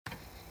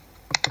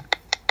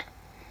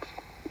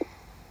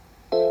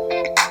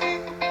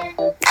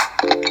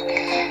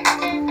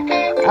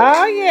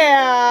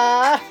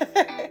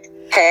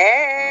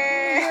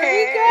Hey! Here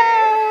we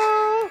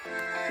go!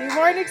 You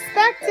weren't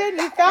expecting.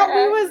 You thought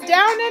we was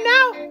down and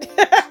out.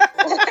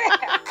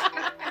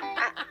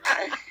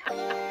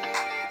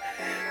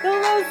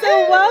 Hello,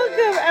 so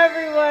welcome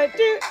everyone.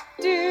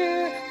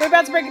 We're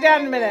about to break it down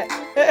in a minute.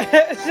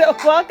 So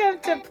welcome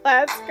to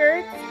Plaid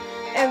Skirts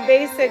and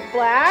Basic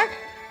Black.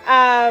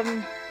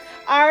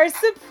 Our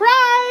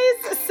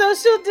surprise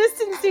social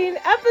distancing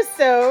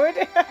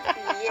episode.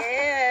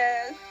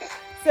 Yes.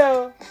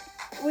 So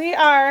we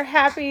are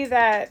happy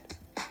that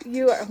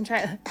I'm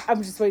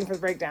just waiting for the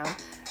breakdown.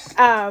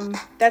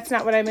 That's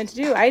not what I meant to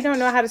do. I don't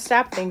know how to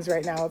stop things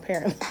right now,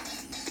 apparently.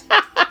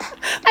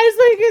 I just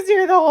want you to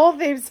hear the whole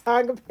theme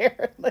song,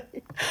 apparently.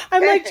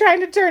 I'm like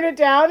trying to turn it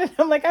down, and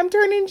I'm like, I'm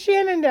turning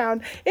Shannon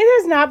down.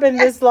 It has not been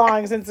this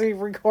long since we've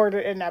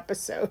recorded an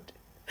episode.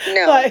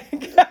 No,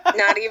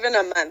 not even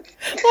a month.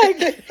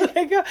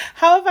 like,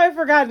 how have I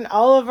forgotten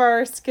all of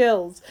our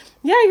skills?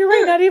 Yeah, you're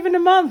right, not even a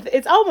month.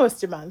 It's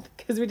almost a month,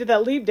 because we did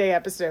that Leap Day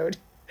episode.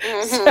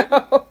 Mm-hmm.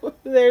 So,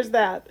 there's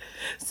that.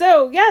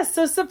 So, yes,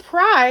 so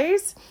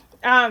surprise.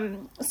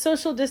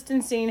 Social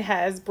distancing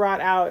has brought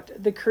out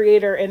the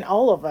creator in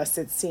all of us,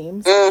 it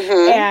seems.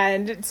 Mm-hmm.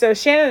 And so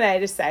Shannon and I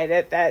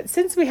decided that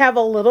since we have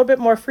a little bit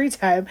more free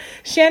time,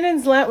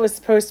 Shannon's Lent was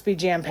supposed to be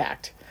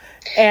jam-packed.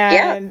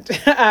 And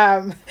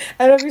I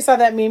don't know if you saw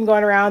that meme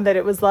going around that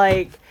it was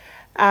like,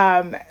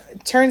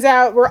 turns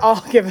out we're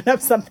all giving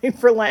up something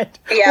for Lent,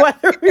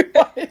 whether we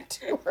wanted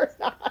to or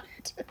not.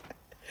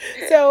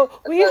 So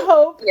we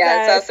hope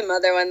I saw some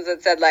other ones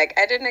that said, like,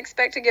 I didn't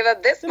expect to give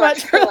up this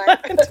much for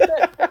Lent.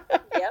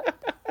 Yep.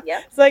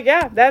 It's like,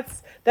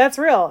 that's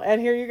real. And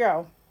here you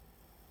go.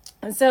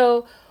 And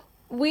so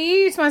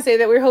we just want to say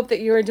that we hope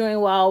that you are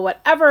doing well,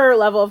 whatever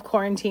level of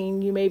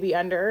quarantine you may be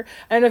under.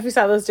 I don't know if you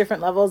saw those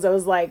different levels. It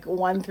was like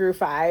 1 through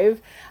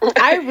 5.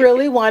 I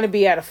really want to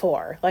be at a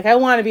 4. Like, I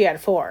want to be at a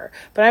 4,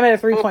 but I'm at a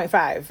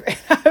 3.5.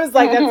 I was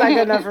like, that's not good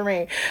enough for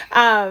me.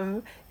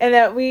 And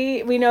that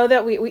we know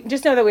that we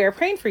just know that we are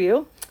praying for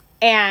you.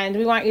 And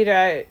we want you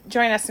to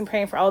join us in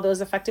praying for all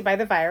those affected by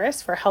the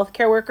virus, for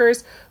healthcare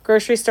workers,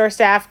 grocery store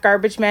staff,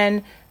 garbage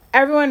men,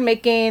 everyone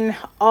making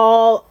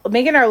our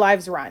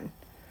lives run.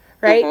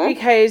 Right? Mm-hmm.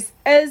 Because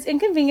as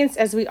inconvenienced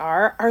as we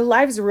are, our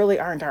lives really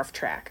aren't off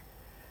track.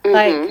 Mm-hmm.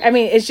 Like, I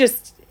mean, it's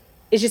just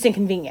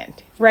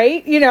inconvenient,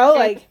 right? You know,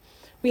 like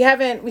we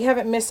haven't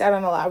missed out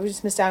on a lot. We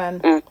just missed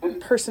out on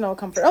personal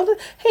comfort. Oh,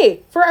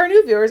 hey, for our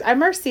new viewers, I'm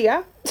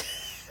Marcia.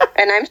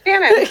 And I'm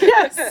Shannon.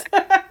 Yes.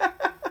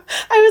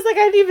 I was like,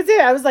 I didn't even say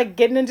it. I was like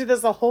getting into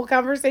this whole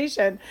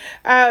conversation.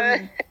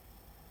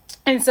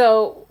 And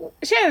so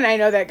Shannon and I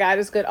know that God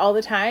is good all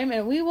the time,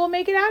 and we will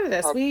make it out of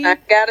this.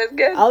 God is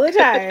good all the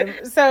time.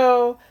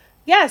 So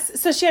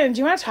yes. So Shannon, do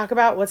you want to talk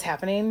about what's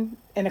happening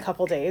in a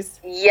couple days?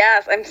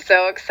 Yes, I'm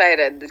so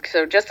excited.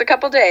 So just a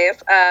couple days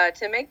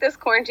to make this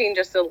quarantine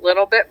just a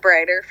little bit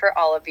brighter for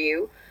all of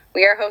you.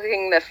 We are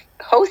hosting the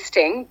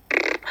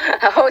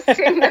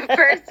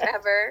first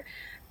ever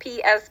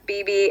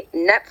PSBB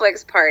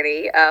Netflix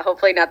party,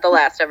 hopefully not the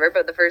last ever,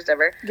 but the first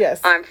ever.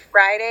 Yes. On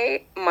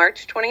Friday,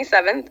 March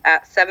 27th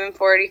at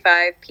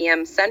 7:45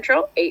 p.m.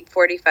 Central,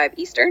 8:45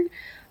 Eastern.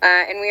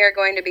 And we are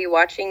going to be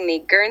watching the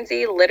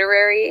Guernsey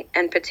Literary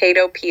and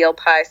Potato Peel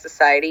Pie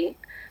Society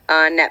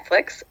on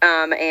Netflix.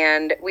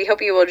 And we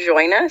hope you will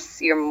join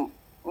us. You're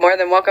more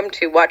than welcome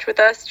to watch with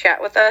us,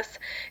 chat with us,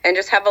 and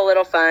just have a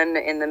little fun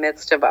in the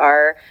midst of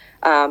our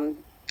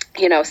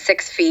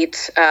 6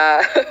 feet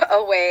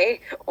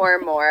away or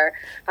more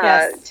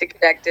to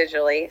connect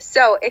digitally.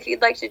 So if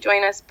you'd like to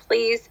join us,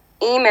 please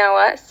email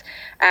us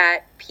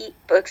at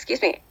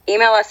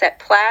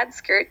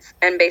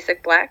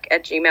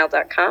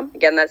plaidskirtsandbasicblack@gmail.com.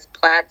 Again, that's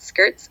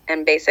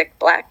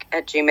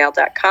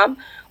plaidskirtsandbasicblack@gmail.com,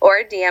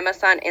 or DM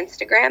us on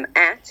Instagram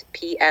at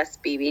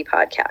PSBB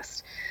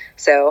Podcast.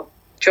 So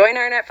join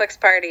our Netflix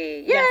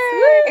party. Yay! Yes.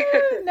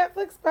 Woo!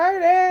 Netflix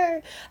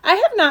party. I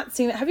have not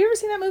seen it. Have you ever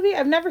seen that movie?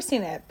 I've never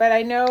seen it, but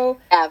I know.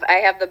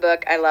 I have the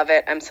book. I love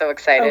it. I'm so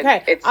excited.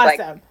 Okay. It's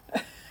awesome.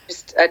 Like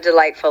just a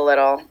delightful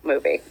little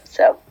movie.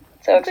 So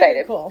excited.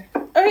 Very cool.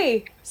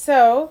 Okay.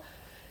 So,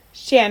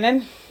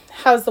 Shannon,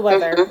 how's the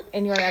weather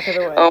in your neck of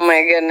the woods? Oh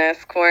my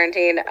goodness.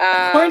 Quarantine.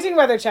 Quarantine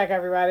weather check,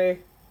 everybody.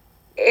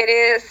 It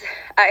is.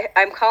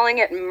 I'm calling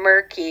it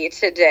murky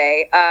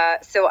today.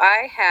 So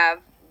I have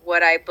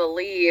what I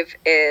believe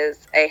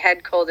is a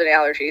head cold and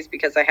allergies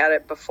because I had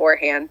it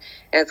beforehand,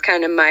 and it's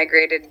kind of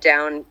migrated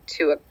down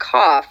to a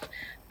cough.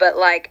 But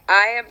like,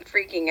 I am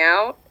freaking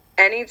out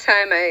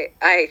anytime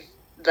I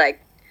like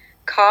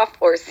cough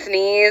or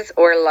sneeze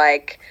or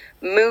like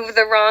move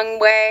the wrong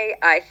way.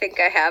 I think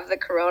I have the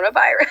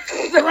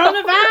coronavirus.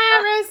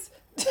 Coronavirus.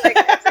 Like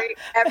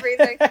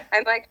everything.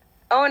 I'm like,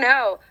 oh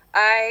no,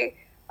 I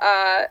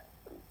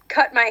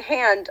cut my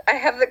hand. I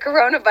have the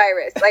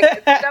coronavirus. Like,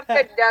 it's stuff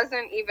that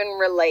doesn't even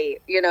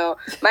relate.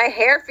 My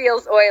hair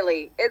feels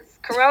oily. It's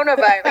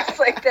coronavirus.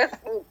 Like,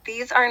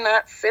 these are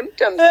not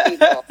symptoms,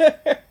 people.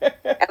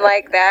 And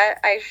like that,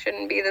 I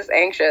shouldn't be this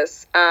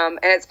anxious. And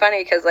it's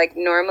funny because like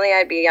normally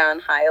I'd be on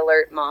high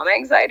alert mom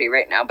anxiety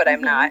right now, but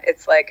I'm not.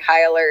 It's like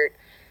high alert,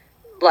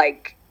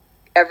 like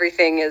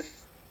everything is,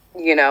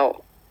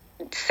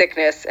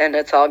 sickness and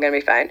it's all going to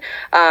be fine.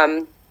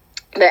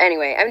 But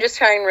anyway, I'm just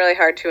trying really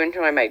hard to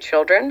enjoy my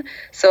children.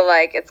 So,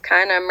 like, it's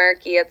kind of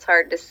murky. It's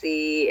hard to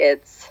see.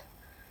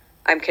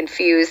 I'm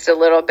confused a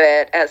little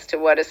bit as to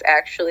what is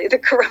actually the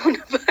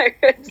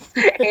coronavirus.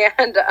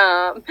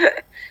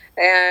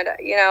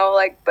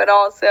 But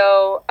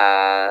also,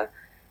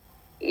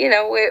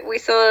 we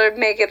still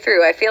make it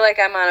through. I feel like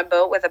I'm on a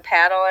boat with a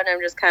paddle and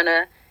I'm just kind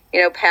of,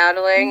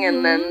 paddling,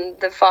 and then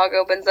the fog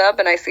opens up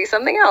and I see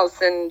something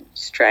else and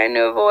just trying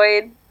to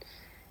avoid,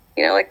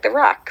 like the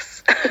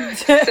rocks.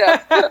 So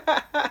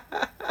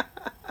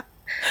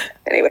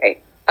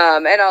anyway,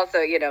 and also,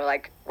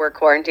 like we're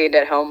quarantined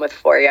at home with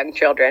 4 young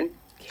children.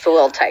 It's a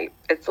little tight.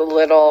 It's a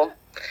little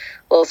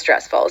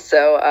stressful.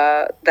 So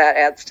that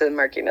adds to the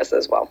murkiness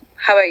as well.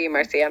 How about you,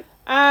 Marcia?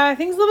 I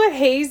think it's a little bit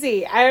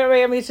hazy.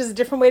 I mean, it's just a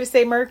different way to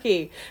say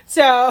murky.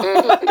 So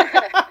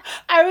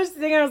I was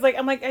thinking,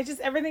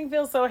 everything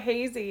feels so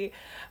hazy.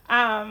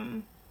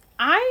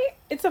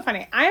 It's so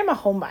funny. I am a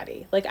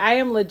homebody. Like, I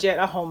am legit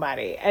a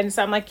homebody. And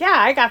so I'm like, yeah,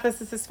 I got this.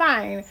 This is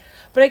fine.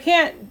 But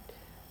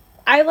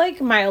I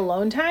like my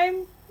alone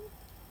time.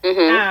 But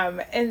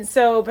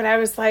I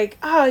was like,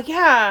 oh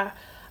yeah,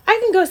 I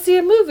can go see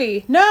a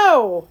movie.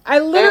 No, I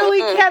literally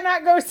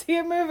cannot go see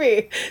a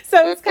movie.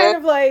 So it's kind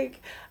of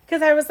like,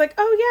 because I was like,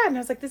 oh yeah. And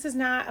I was like,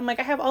 I'm like,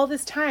 I have all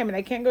this time and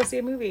I can't go see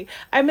a movie.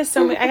 I missed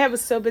so many. I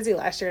was so busy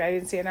last year and I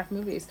didn't see enough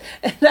movies.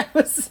 And I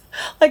was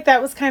like,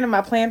 that was kind of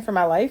my plan for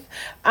my life.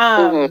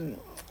 And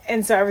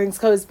so everything's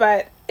closed,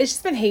 but it's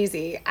just been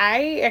hazy.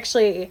 I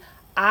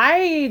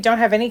don't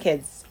have any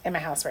kids in my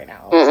house right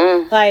now.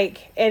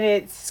 And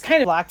it's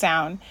kind of locked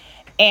down.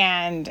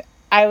 And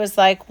I was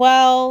like,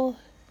 well,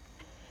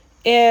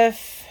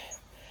 if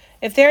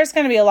there's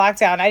going to be a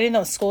lockdown, I didn't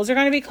know schools are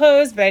going to be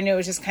closed, but I knew it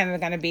was just kind of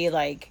going to be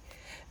like,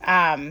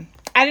 I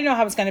didn't know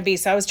how it was going to be.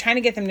 So I was trying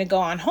to get them to go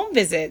on home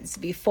visits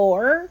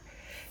before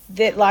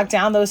the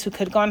lockdown. Those who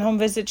could go on home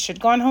visits should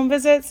go on home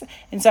visits.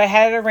 And so I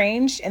had it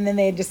arranged, and then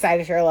they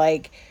decided, they're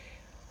like,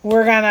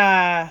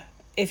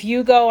 if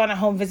you go on a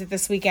home visit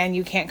this weekend,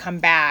 you can't come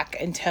back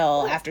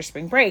until after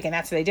spring break. And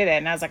that's what they did it.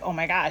 And I was like, oh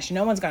my gosh,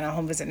 no one's going on a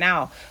home visit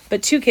now.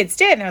 But 2 kids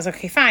did. And I was like,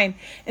 okay, fine.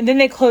 And then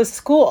they closed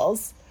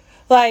schools.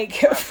 Like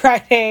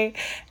Friday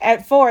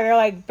at 4, they're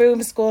like,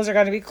 boom, schools are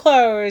going to be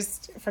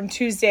closed from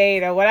Tuesday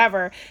to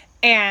whatever.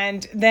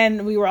 And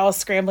then we were all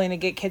scrambling to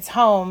get kids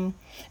home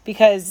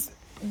because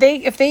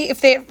if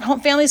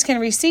families can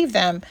receive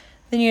them,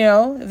 then,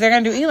 if they're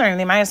going to do e-learning,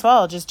 they might as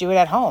well just do it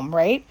at home.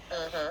 Right.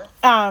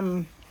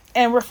 And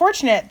we're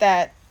fortunate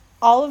that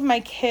all of my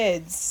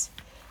kids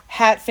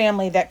had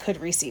family that could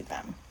receive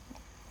them.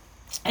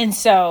 And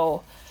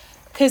so,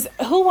 because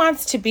who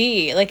wants to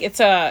be like,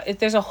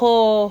 there's a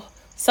whole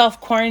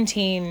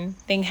self-quarantine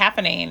thing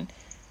happening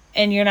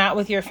and you're not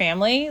with your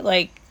family,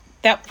 like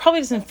that probably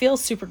doesn't feel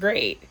super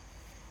great,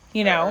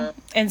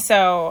 And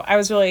so I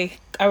was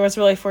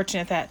really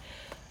fortunate that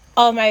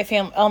all my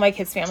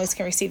kids' families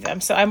can receive them.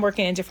 So I'm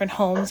working in different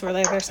homes where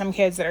there's some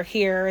kids that are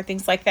here,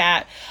 things like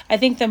that. I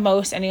think the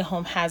most any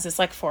home has is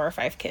like 4 or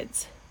 5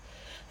 kids.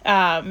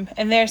 And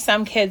there's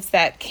some kids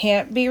that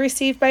can't be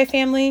received by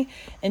family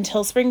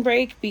until spring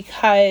break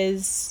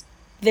because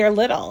they're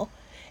little.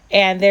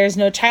 And there's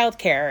no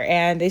childcare,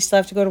 and they still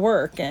have to go to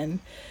work, and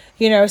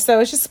so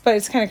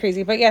it's kind of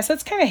crazy. But yeah, so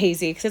it's kind of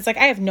hazy because it's like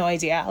I have no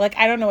idea. Like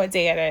I don't know what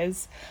day it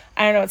is.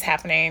 I don't know what's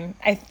happening.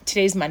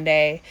 Today's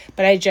Monday,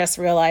 but I just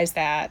realized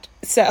that.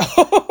 So,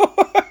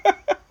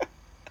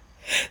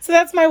 so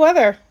that's my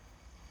weather.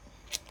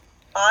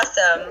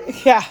 Awesome.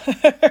 Yeah.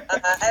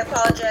 I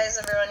apologize,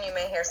 everyone. You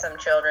may hear some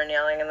children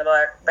yelling in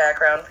the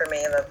background. For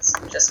me, that's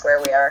just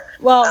where we are.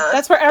 Well,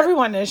 that's where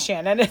everyone is,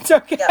 Shannon. It's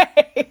okay.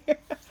 Yeah.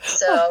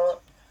 So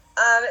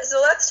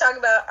let's talk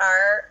about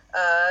our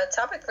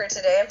topic for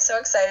today. I'm so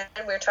excited.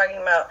 We're talking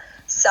about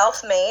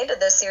Self-Made,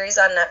 the series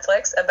on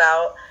Netflix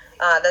about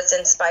that's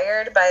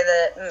inspired by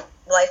the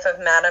life of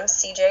Madam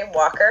C.J.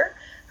 Walker,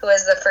 who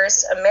is the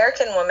first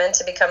American woman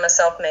to become a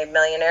self-made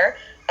millionaire,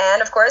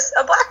 and of course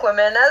a Black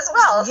woman as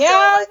well.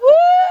 Yeah, so,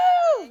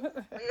 woo!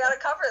 We got to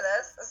cover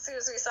this. As soon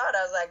as we saw it,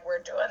 I was like,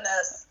 we're doing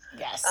this.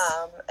 Yes.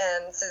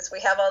 And since we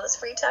have all this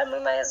free time, we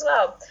might as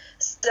well.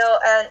 So,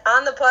 and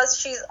on the plus,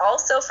 she's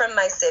also from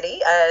my city.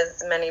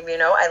 As many of you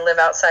know, I live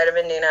outside of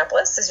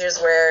Indianapolis. This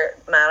is where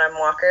Madam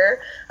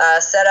Walker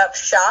set up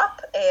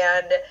shop,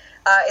 and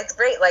it's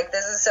great. Like,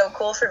 this is so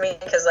cool for me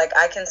because, like,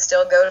 I can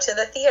still go to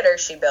the theater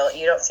she built.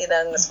 You don't see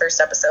that in this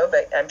first episode,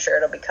 but I'm sure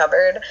it'll be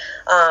covered.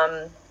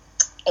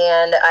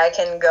 And I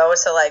can go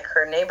to, like,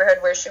 her neighborhood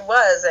where she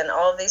was and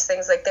all of these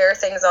things. Like, there are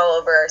things all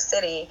over our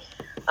city,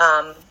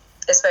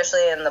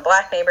 especially in the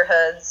Black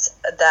neighborhoods,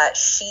 that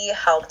she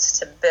helped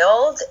to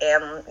build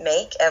and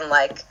make. And,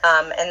 like,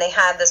 and they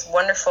had this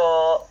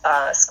wonderful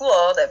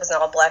school that was an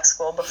all-Black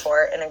school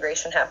before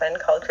integration happened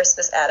called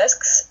Crispus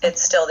Attucks.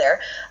 It's still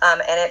there.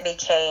 And it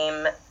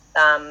became...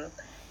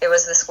 it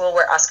was the school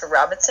where Oscar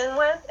Robertson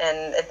went,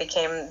 and they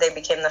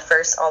became the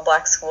first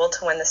all-Black school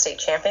to win the state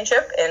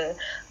championship in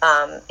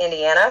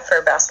Indiana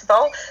for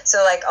basketball.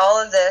 So, like,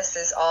 all of this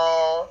is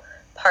all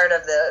part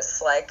of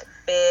this like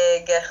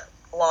big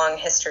long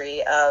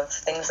history of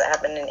things that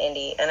happened in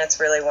Indy, and it's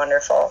really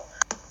wonderful.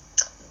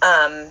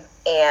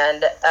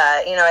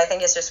 I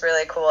think it's just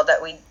really cool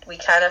that we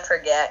kind of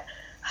forget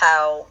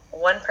how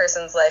one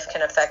person's life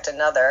can affect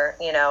another,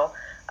 to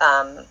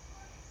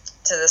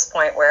this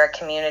point where a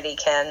community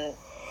can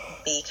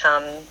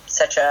become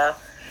such a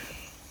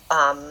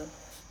hotbed.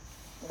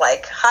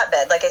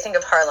 Like I think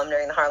of Harlem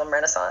during the Harlem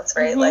Renaissance,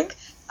 right?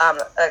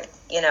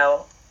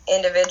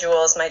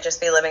 Individuals might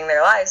just be living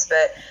their lives,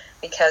 but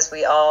because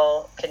we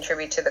all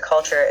contribute to the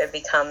culture, it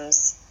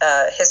becomes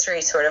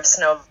history sort of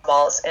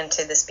snowballs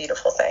into this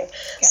beautiful thing.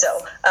 Yes.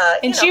 So,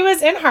 she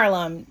was in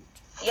Harlem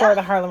for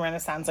the Harlem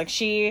Renaissance.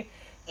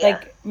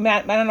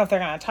 Matt, I don't know if they're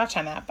going to touch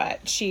on that,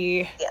 but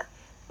she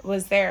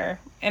was there.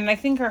 And I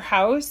think her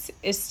house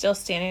is still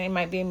standing. It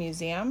might be a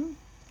museum,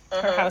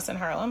 her house in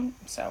Harlem.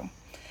 So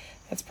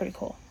that's pretty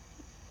cool.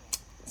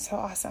 So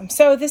awesome.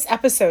 So this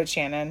episode,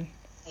 Shannon.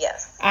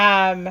 Yes.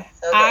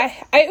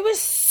 It was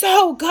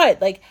so good.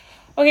 Like,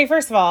 okay,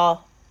 first of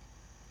all,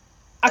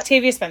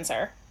 Octavia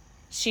Spencer.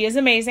 She is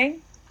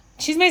amazing.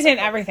 She's amazing in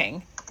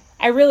everything.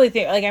 I really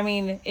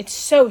think, it's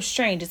so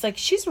strange. It's like,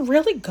 she's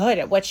really good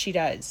at what she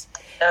does.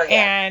 Oh, yeah.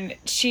 And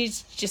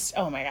she's just,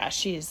 oh my gosh,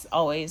 she is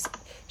always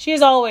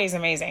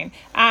amazing.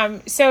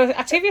 So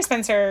Octavia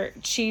Spencer,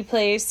 she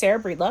plays Sarah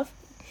Breedlove,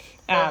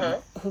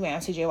 who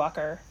ran CJ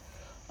Walker.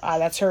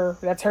 That's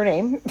her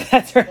name.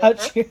 That's her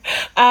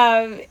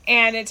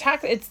and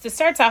it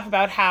starts off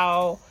about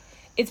how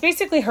it's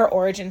basically her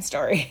origin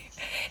story.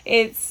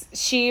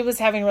 She was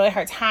having a really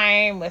hard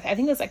time with, I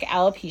think it was like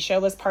alopecia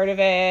was part of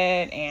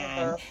it,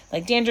 and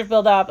like dandruff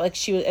buildup, like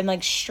she was, and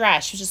like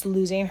stress. She was just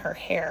losing her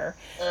hair.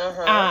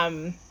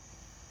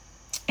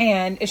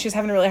 And she was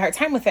having a really hard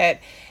time with it,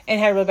 and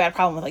had a really bad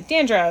problem with like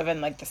dandruff and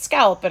like the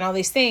scalp and all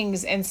these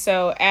things. And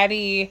so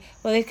Addie,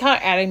 well, they call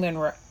it Addie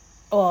Monroe.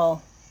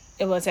 Well,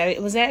 was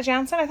that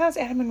Johnson? I thought it was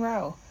Addie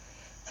Monroe.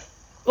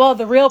 Well,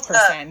 the real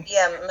person.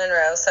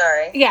 Monroe,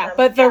 sorry. Yeah,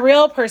 but the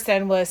real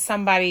person was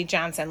somebody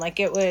Johnson. Like,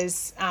 it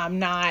was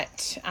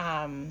not,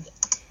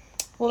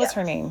 what was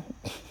her name?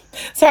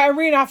 Sorry, I'm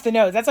reading off the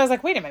notes. That's why I was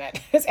like, wait a minute.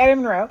 It's Addie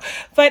Monroe.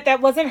 But that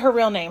wasn't her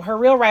real name. Her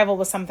real rival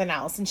was something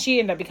else. And she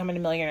ended up becoming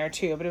a millionaire,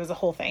 too. But it was a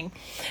whole thing.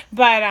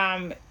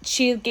 But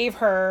she gave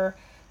her,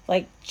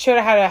 showed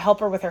her how to help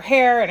her with her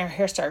hair. And her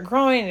hair started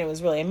growing. And it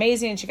was really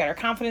amazing. And she got her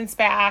confidence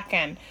back.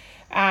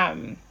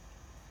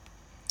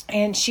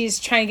 And she's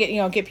trying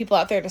to get people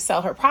out there to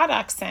sell her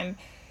products. And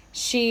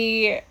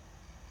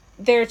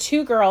there are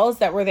two girls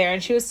that were there,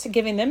 and she was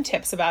giving them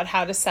tips about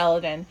how to sell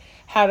it and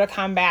how to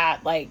combat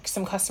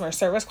some customer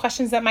service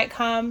questions that might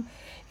come,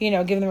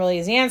 giving them really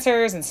easy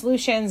answers and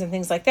solutions and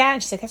things like that.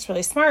 And she's like, that's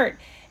really smart.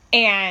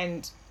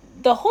 And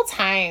the whole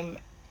time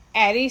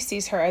Addie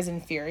sees her as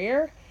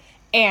inferior,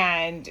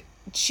 and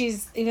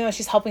even though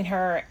she's helping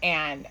her,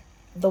 and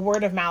the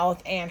word of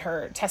mouth and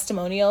her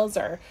testimonials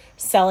are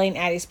selling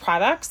Addie's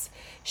products,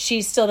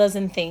 she still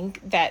doesn't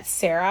think that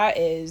Sarah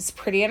is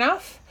pretty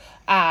enough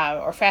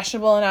or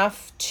fashionable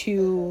enough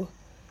to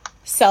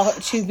sell her,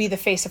 to be the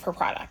face of her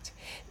product.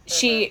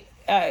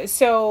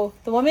 So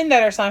the women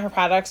that are selling her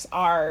products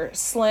are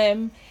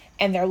slim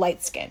and they're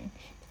light skinned.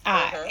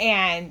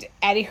 And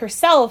Addie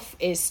herself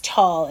is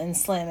tall and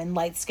slim and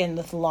light skinned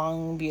with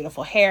long,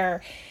 beautiful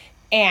hair.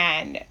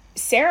 And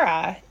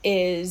Sarah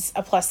is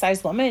a plus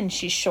size woman.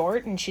 She's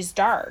short and she's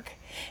dark.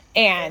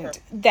 And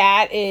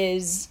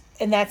that's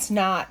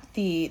not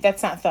the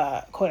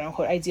quote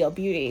unquote ideal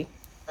beauty.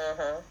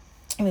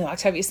 I mean,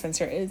 Octavia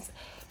Spencer is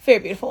a very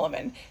beautiful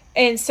woman.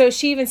 And so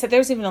she even said, there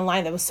was even a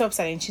line that was so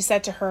upsetting. She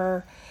said to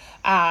her,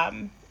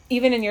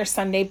 even in your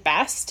Sunday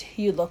best,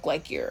 you look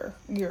like you're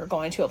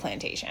going to a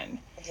plantation.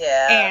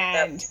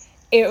 Yeah. And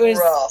it was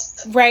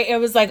rough. Right. It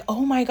was like,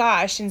 oh my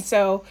gosh. And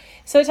so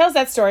it tells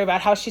that story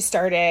about how she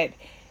started,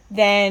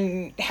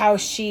 then how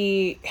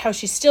she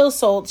still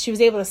sold, she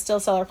was able to still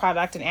sell her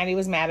product, and Addie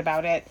was mad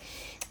about it.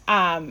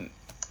 And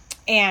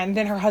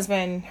then her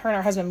and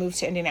her husband moved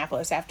to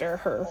Indianapolis after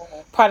her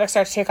product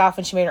started to take off,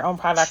 and she made her own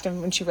product,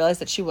 and when she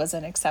realized that she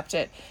wasn't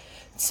accepted.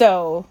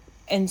 So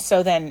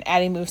then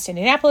Addie moves to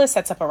Indianapolis,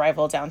 sets up a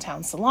rival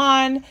downtown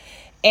salon,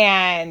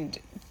 and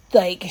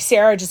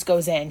Sarah just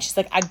goes in. She's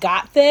like, I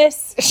got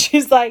this.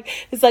 She's like,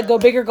 it's like, go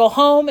big or go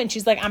home. And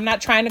she's like, I'm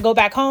not trying to go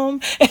back home.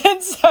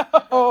 And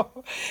so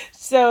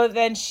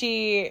then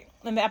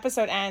and the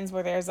episode ends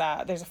where there's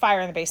a fire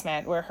in the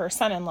basement where her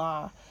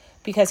son-in-law,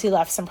 because he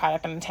left some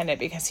product unattended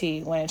because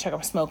he went and took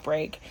a smoke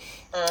break.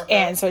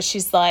 And so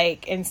she's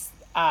like, and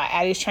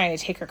Addie's trying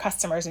to take her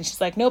customers, and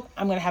she's like, nope,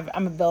 I'm going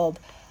to build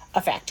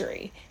a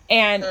factory.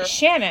 And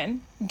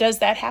Shannon, does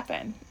that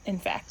happen, in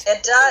fact?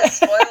 It does.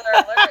 Spoiler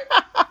alert.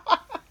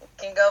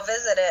 You can go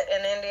visit it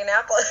in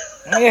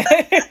Indianapolis.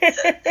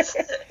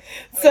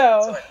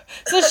 So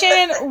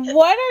Shannon,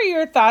 what are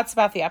your thoughts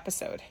about the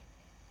episode?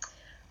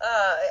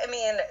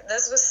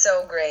 This was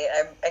so great.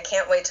 I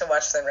can't wait to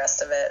watch the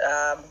rest of it.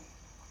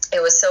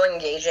 It was so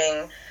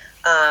engaging.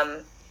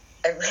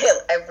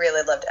 I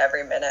really loved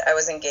every minute. I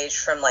was engaged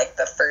from like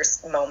the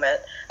first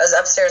moment. I was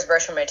upstairs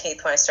brushing my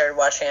teeth when I started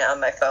watching it on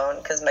my phone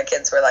because my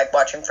kids were like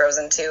watching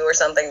Frozen 2 or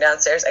something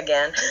downstairs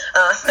again.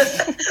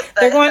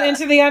 They're going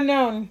into the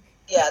unknown.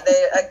 Yeah,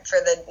 they for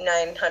the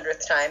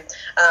 900th time.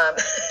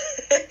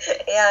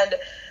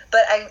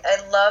 But I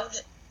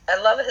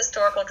love a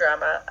historical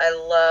drama. I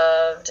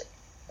loved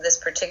this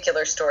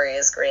particular story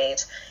is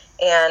great,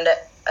 and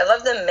I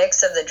love the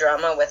mix of the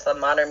drama with the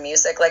modern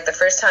music. Like the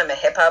first time a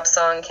hip hop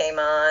song came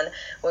on,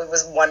 it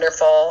was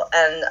wonderful.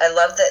 And I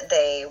love that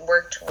they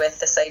worked with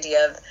this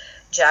idea of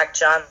Jack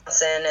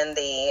Johnson and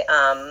the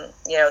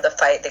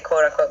fight, the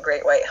quote unquote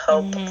Great White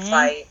Hope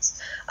fight,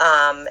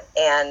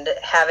 and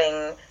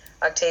having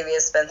Octavia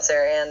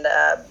Spencer and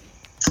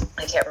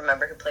I can't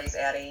remember who plays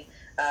Addie.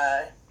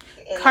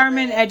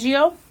 Carmen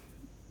Eggio.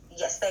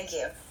 Yes, thank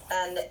you.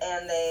 And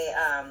they.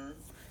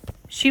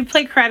 She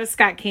played Coretta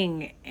Scott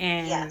King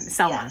in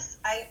Selma. Yes,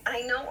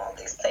 I know all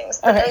these things,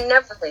 but I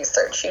never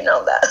research. You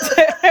know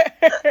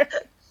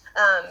that.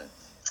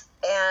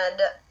 And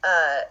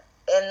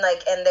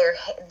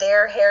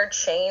their hair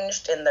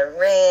changed in the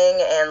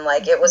ring, and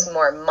like it was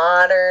more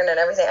modern and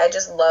everything. I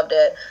just loved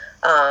it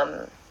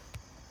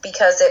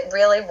because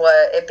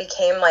it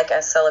became like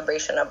a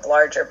celebration of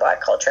larger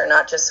Black culture,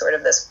 not just sort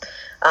of this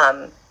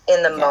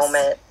in the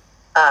moment.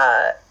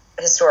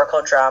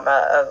 Historical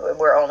drama of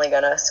we're only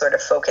going to sort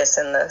of focus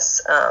in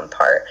this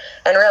part,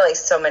 and really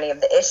so many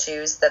of the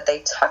issues that they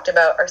talked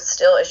about are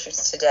still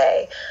issues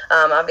today.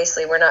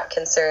 Obviously we're not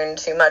concerned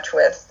too much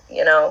with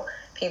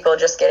people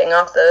just getting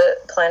off the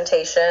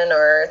plantation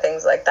or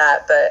things like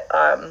that, but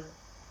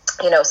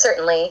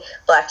certainly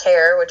Black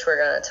hair, which we're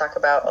going to talk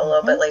about a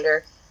little bit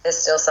later, is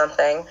still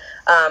something.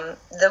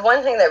 The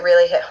one thing that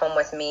really hit home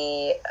with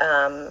me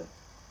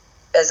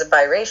as a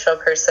biracial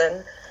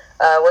person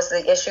was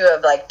the issue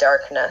of like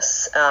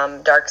darkness,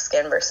 dark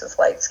skin versus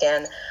light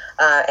skin,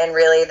 and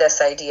really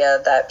this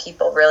idea that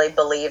people really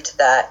believed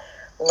that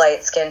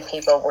light-skinned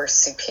people were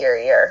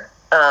superior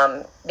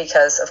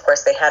because, of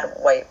course, they had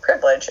white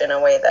privilege in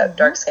a way that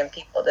dark-skinned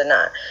people did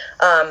not.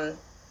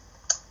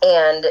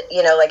 And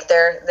like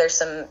there's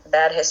some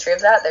bad history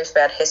of that. There's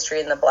bad history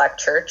in the Black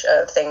church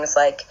of things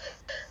like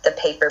the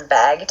paper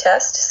bag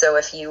test. So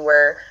if you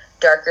were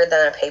darker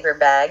than a paper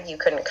bag, you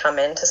couldn't come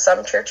into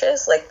some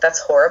churches. Like, that's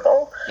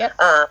horrible. Yep.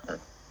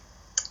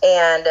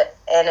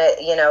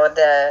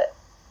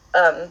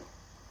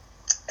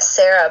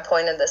 Sarah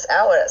pointed this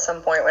out at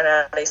some point when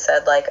I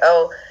said like,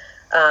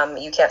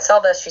 you can't sell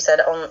this. She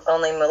said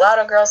only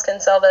mulatto girls can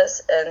sell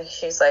this, and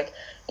she's like,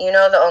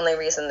 the only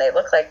reason they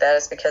look like that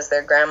is because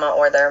their grandma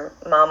or their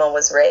mama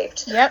was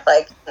raped. Yep.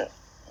 Like,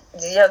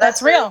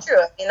 that's real.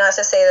 True. Not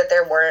to say that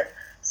there weren't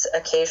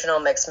occasional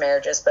mixed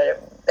marriages, but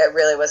that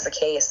really was the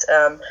case.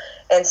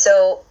 And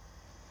so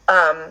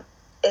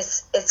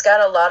it's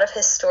got a lot of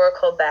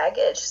historical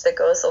baggage that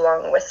goes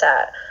along with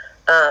that.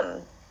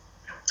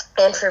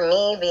 And for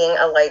me, being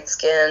a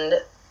light-skinned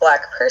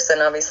Black person,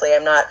 obviously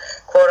I'm not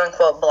quote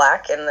unquote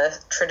Black in the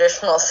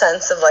traditional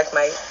sense of like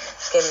my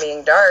skin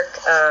being dark.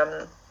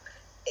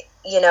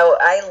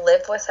 I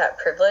live with that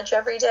privilege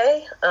every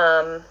day.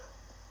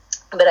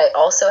 But I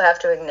also have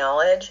to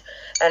acknowledge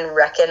and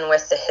reckon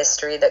with the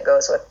history that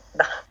goes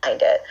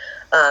behind it,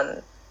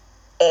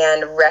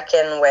 and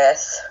reckon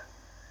with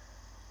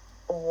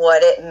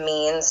what it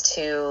means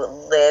to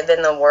live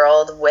in the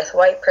world with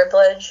white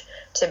privilege,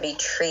 to be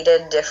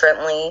treated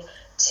differently,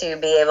 to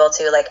be able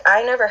to, like,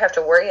 I never have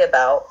to worry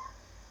about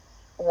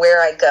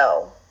where I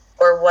go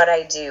or what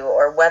I do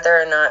or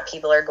whether or not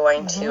people are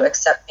going to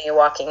accept me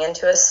walking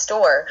into a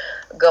store,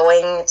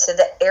 going to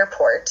the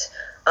airport,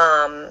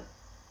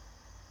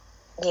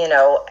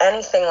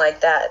 anything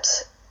like that.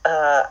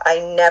 I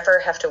never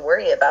have to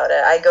worry about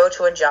it. I go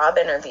to a job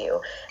interview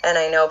and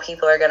I know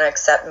people are going to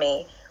accept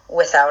me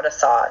without a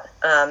thought.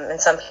 And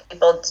some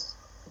people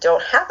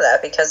don't have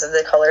that because of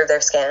the color of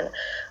their skin.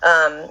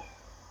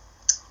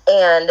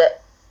 And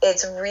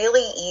it's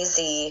really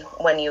easy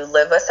when you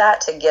live with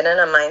that to get in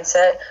a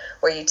mindset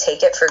where you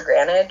take it for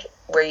granted,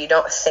 where you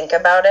don't think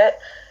about it,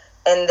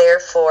 and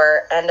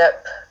therefore end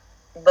up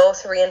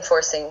both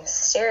reinforcing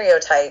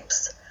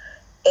stereotypes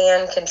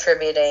and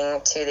contributing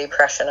to the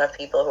oppression of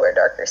people who are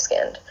darker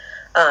skinned.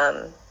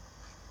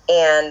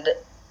 And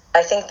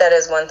I think that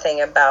is one thing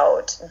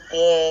about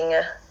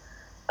being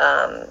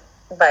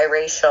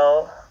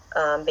biracial,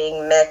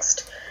 being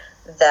mixed,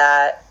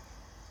 that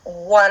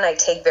one, I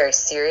take very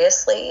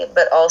seriously,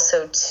 but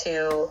also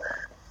two,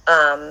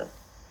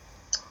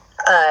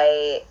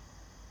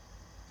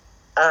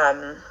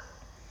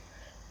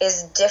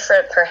 is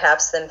different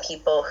perhaps than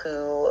people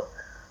who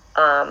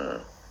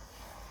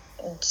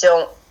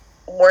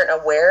weren't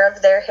aware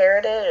of their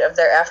heritage, of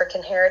their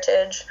African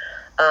heritage,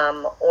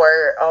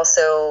 or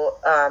also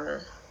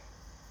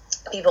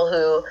people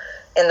who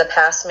in the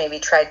past maybe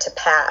tried to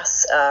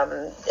pass.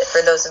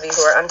 For those of you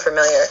who are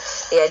unfamiliar,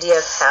 the idea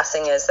of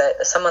passing is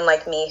that someone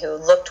like me who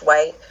looked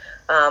white,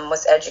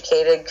 was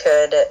educated,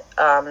 could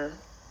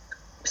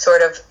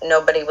sort of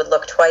nobody would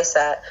look twice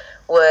at,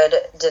 would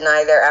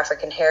deny their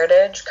African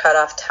heritage, cut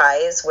off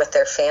ties with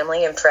their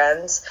family and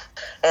friends,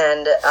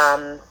 and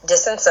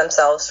distance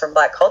themselves from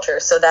Black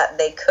culture so that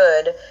they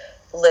could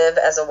live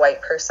as a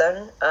white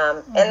person.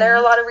 And there are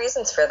a lot of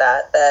reasons for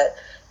that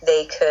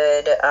they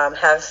could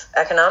have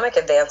economic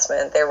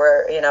advancement. There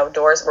were,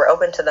 doors were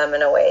open to them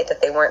in a way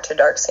that they weren't to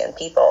dark-skinned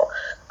people.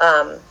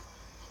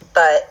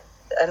 But,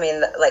 I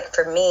mean, like,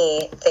 for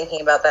me,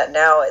 thinking about that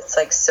now, it's,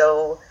 like,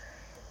 so,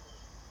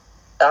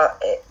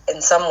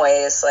 in some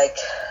ways, like,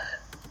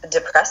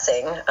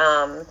 depressing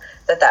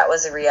that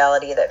was a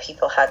reality that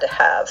people had to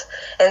have.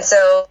 And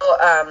so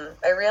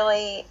I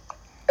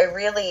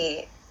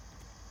really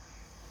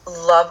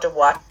loved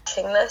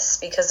watching this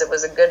because it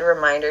was a good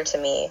reminder to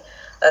me,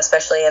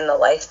 especially in the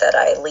life that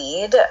I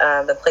lead,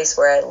 the place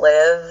where I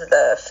live,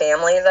 the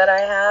family that I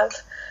have,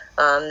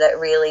 that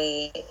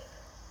really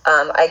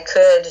I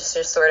could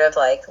just sort of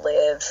like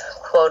live,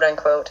 quote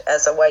unquote,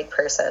 as a white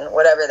person,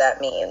 whatever that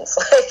means.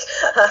 Like,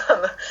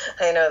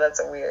 I know that's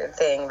a weird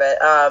thing,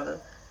 but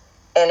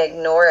and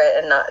ignore it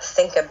and not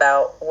think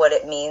about what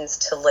it means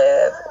to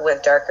live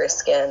with darker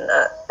skin,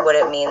 what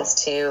it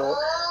means to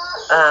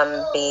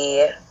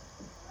be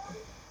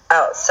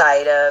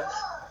outside of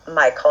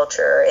my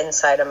culture,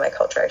 inside of my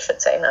culture, I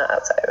should say, not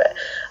outside of it.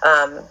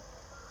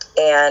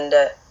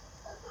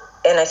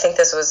 And I think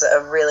this was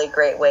a really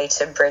great way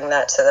to bring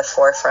that to the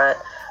forefront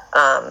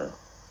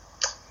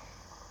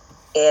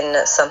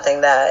in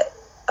something that,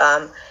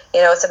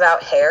 it's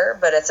about hair,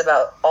 but it's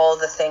about all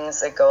the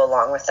things that go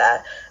along with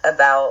that,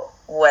 about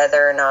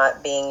whether or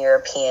not being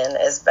European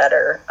is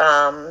better,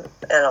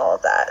 and all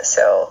of that.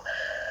 So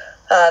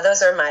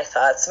those are my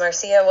thoughts.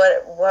 Marcia,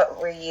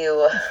 what were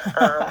you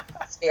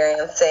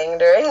experiencing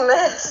during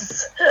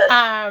this?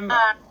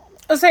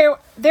 So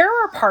there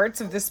are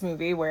parts of this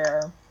movie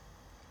where,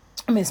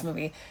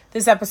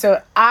 this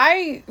episode,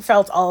 I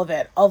felt all of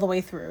it all the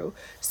way through.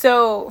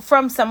 So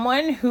from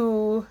someone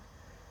who,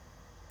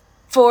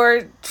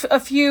 for a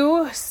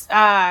few,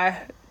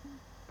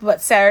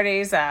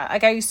 Saturdays,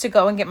 like I used to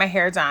go and get my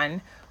hair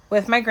done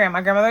with my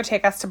grandmother would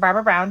take us to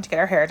Barbara Brown to get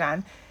our hair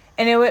done.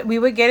 And we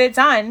would get it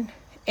done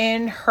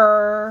in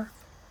her,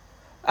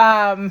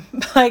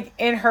 like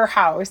in her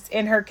house,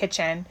 in her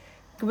kitchen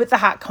with the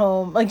hot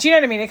comb. Like, do you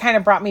know what I mean? It kind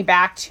of brought me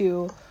back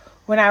to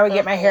when I would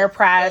get my hair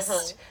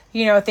pressed,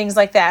 things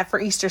like that for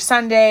Easter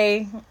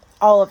Sunday,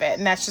 all of it.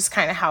 And that's just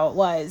kind of how it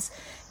was.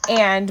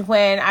 And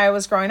when I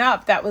was growing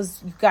up, that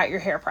was, you got your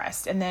hair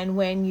pressed. And then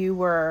when you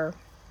were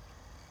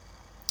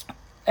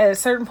at a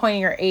certain point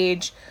in your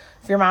age,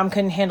 if your mom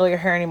couldn't handle your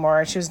hair anymore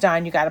and she was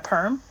done, you got a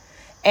perm.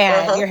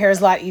 And your hair is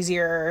a lot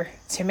easier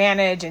to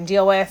manage and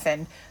deal with.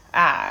 And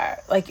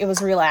it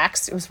was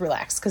relaxed. It was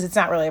relaxed because it's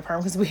not really a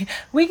perm, because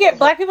we get,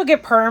 Black people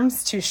get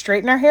perms to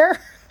straighten our hair.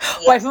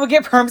 Yes. White people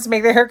get perms to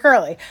make their hair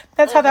curly.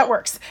 That's how that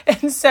works.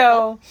 And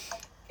so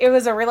it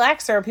was a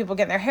relaxer of people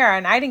getting their hair.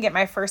 And I didn't get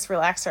my first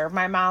relaxer.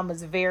 My mom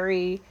was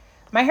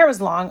my hair was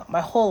long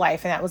my whole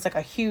life. And that was like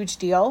a huge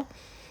deal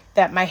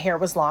that my hair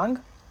was long.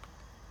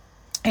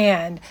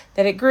 And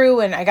that it grew,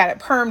 and I got it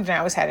permed, and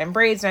I had it in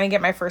braids, and I didn't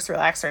get my first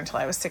relaxer until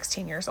I was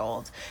 16 years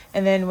old.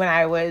 And then when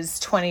I was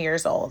 20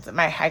 years old,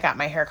 I got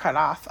my hair cut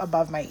off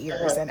above my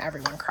ears, and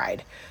everyone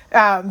cried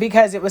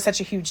because it was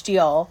such a huge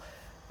deal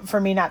for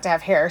me not to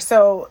have hair.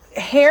 So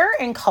hair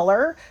and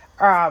color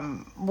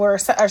are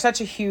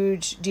such a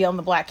huge deal in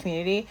the Black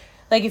community.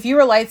 Like, if you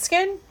were light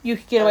skinned, you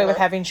could get away with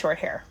having short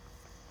hair.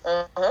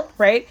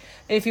 Right?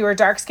 If you were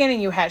dark skinned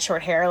and you had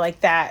short hair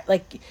like that,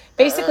 like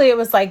basically it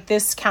was like,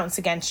 this counts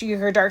against you.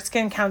 Your dark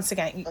skin counts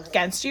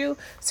against you.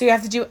 So you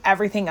have to do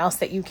everything else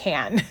that you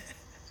can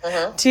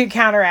to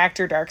counteract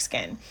your dark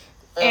skin.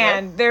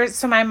 And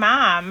my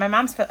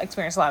mom's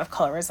experienced a lot of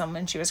colorism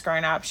when she was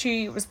growing up.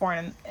 She was born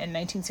in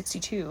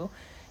 1962.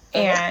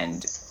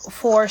 And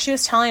she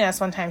was telling us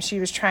one time she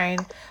was trying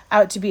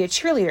out to be a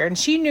cheerleader, and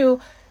she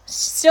knew,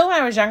 still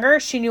when I was younger,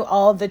 she knew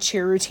all the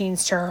cheer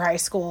routines to her high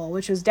school,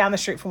 which was down the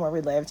street from where we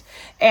lived.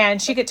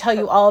 And she could tell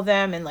you all of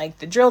them, and like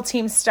the drill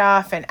team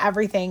stuff and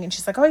everything. And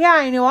she's like, oh yeah,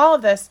 I knew all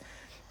of this.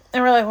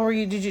 And we're like, well,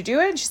 did you do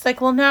it? And she's like,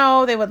 well,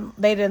 no,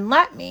 they didn't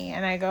let me.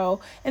 And I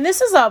go, and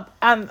this is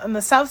on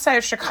the south side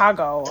of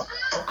Chicago,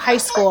 high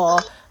school,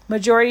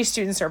 majority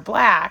students are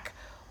Black,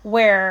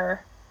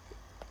 where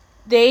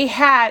they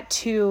had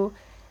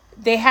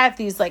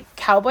these like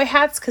cowboy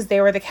hats because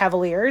they were the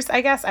Cavaliers,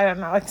 I guess. I don't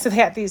know. So they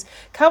had these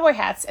cowboy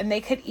hats, and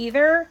they could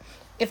either,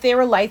 if they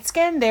were light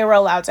skinned, they were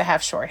allowed to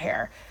have short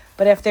hair.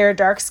 But if they were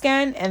dark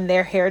skinned and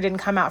their hair didn't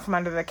come out from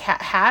under the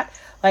hat,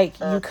 like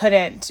you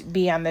couldn't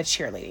be on the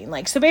cheerleading.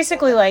 Like, so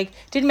basically, like,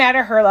 didn't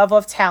matter her level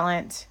of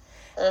talent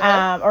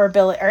or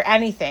ability or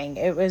anything.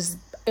 It was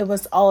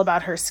all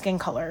about her skin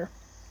color,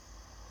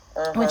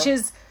 which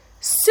is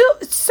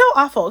so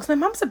awful, because my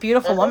mom's a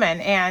beautiful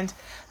woman, and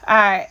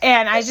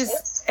I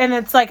just, and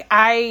it's like,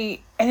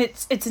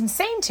 it's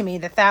insane to me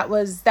that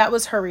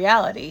was her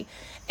reality.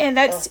 And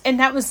here's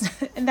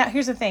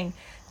the thing,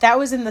 that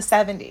was in the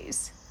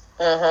 70s.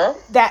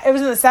 That it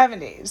was in the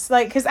 70s.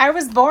 Like, cause I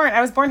was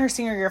born her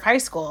senior year of high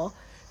school.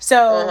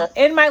 So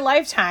in my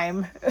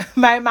lifetime,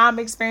 my mom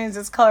experienced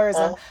this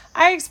colorism.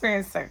 I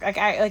experienced it.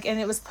 And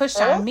it was pushed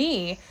on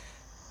me,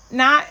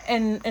 not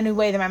in a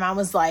way that my mom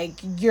was like,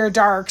 you're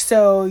dark,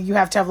 so you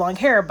have to have long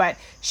hair. But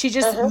she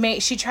just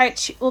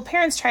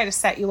parents try to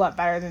set you up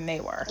better than they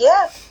were.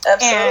 Yeah,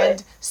 absolutely.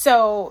 And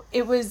so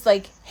it was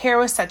like, hair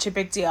was such a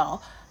big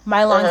deal.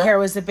 My long hair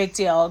was a big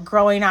deal.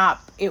 Growing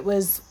up, it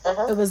was,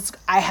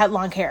 I had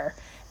long hair.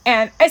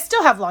 And I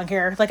still have long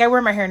hair. Like, I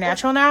wear my hair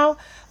natural now.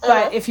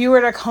 But if you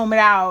were to comb it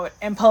out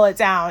and pull it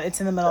down,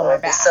 it's in the middle of my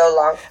back. It's so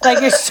long.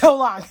 Like, it's so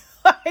long.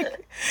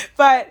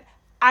 But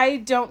I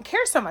don't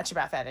care so much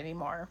about that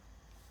anymore.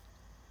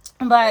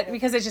 But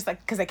because it's just like,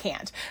 because I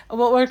can't.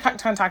 Well, we're going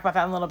to talk about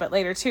that a little bit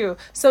later too.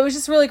 So it was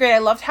just really great. I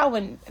loved how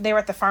when they were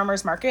at the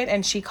farmer's market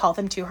and she called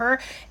them to her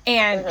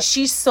and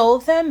she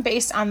sold them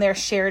based on their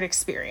shared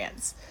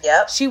experience.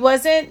 Yep. She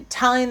wasn't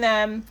telling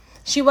them,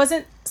 she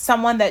wasn't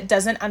someone that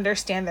doesn't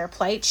understand their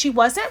plight. She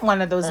wasn't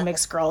one of those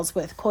mixed girls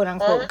with quote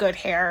unquote good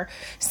hair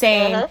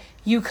saying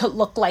you could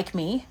look like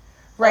me.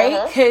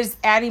 Right? Because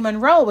Addie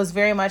Monroe was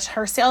very much,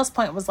 her sales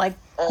point was like,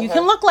 you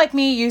can look like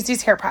me, use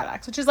these hair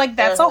products, which is like,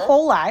 that's a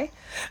whole lie.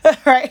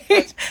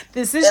 Right?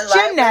 This is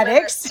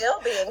genetics. Still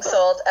being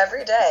sold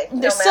every day,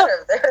 no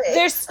matter their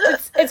age.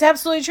 It's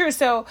absolutely true.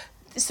 So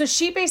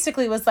she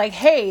basically was like,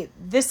 hey,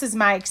 this is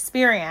my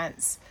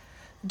experience.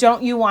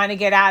 Don't you want to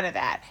get out of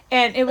that?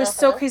 And it was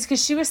so crazy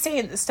because she was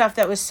saying the stuff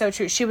that was so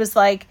true. She was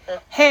like,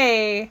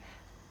 hey,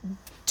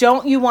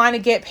 don't you want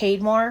to get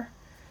paid more?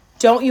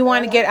 Don't you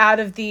want to get out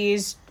of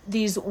these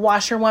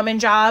washerwoman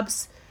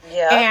jobs?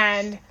 Yeah.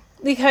 And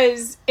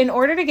because in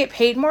order to get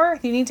paid more,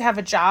 you need to have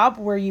a job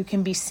where you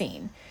can be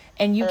seen.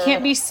 And you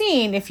can't be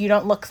seen if you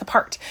don't look the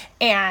part.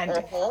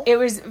 And it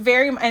was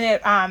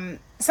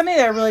something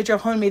that really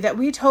drove home to me that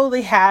we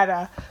totally had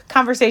a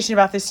conversation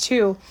about this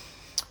too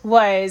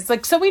was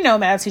like, so we know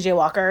Madam C.J.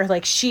 Walker,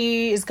 like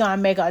she is going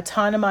to make a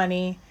ton of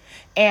money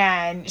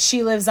and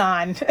she lives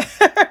on,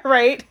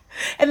 right?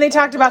 And they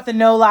talked about the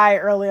no lie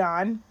early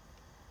on.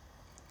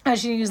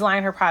 She didn't use lie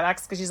in her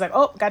products because she's like,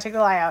 oh, gotta take the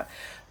lie out.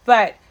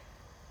 But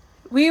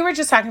we were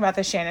just talking about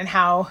this, Shannon,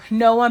 how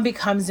no one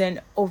becomes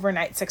an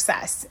overnight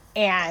success.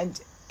 And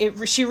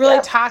she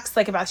really talks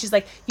like about, she's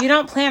like, you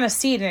don't plant a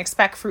seed and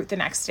expect fruit the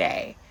next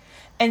day.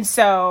 And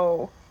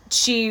so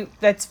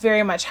that's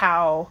very much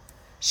how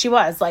she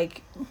was.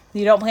 Like,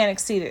 you don't plant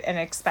a seed and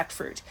expect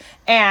fruit.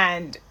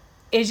 And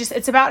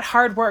it's about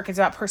hard work. It's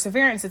about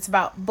perseverance. It's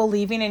about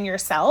believing in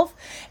yourself.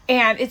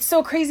 And it's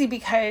so crazy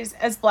because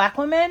as Black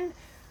women,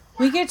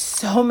 we get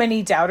so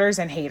many doubters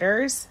and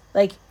haters,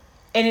 like,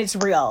 and it's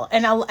real.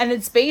 And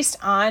it's based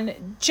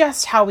on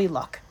just how we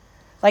look,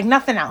 like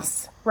nothing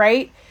else.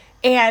 Right.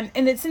 And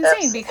it's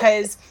insane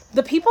because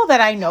the people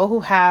that I know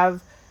who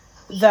have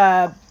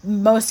the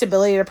most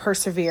ability to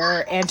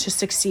persevere and to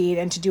succeed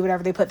and to do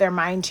whatever they put their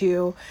mind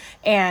to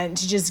and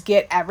to just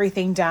get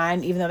everything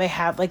done, even though they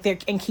have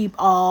and keep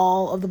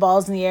all of the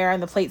balls in the air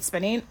and the plate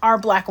spinning, are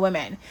Black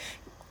women.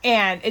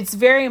 And it's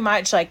very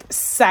much like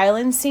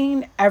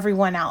silencing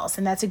everyone else.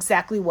 And that's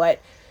exactly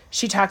what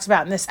she talks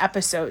about in this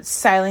episode,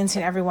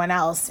 silencing everyone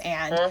else.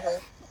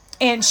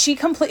 And she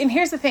and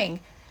here's the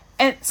thing.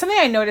 And something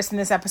I noticed in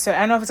this episode, I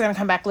don't know if it's going to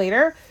come back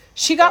later.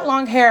 She got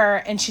long hair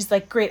and she's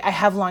like, great, I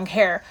have long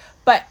hair.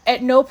 But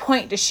at no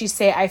point does she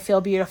say, I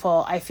feel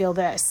beautiful. I feel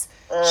this.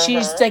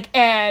 She's like,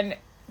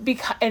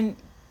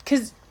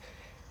 because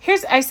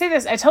I say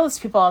this, I tell this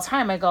to people all the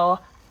time. I go,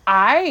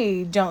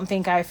 I don't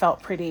think I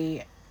felt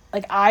pretty.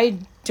 Like, I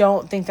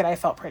don't think that I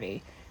felt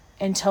pretty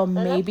until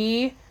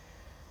maybe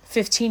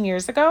 15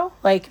 years ago.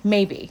 Like,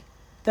 maybe.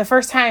 The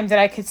first time that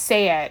I could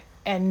say it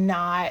and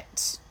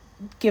not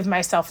give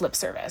myself lip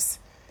service.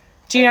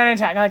 Do you know what I'm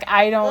talking? Like,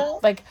 I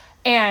don't, like,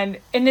 and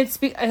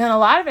a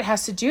lot of it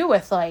has to do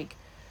with, like,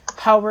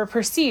 how we're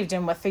perceived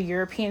and what the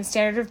European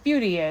standard of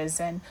beauty is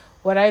and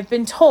what I've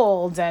been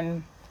told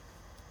and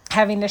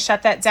having to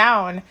shut that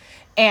down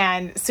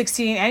and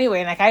succeeding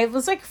anyway. And like, I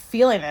was like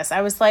feeling this.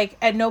 I was like,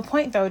 at no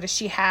point though does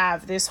she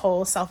have this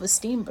whole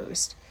self-esteem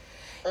boost.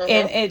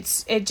 And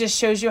it just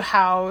shows you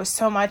how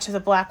so much of the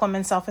Black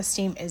woman's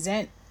self-esteem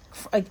isn't,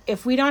 like,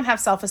 if we don't have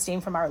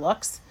self-esteem from our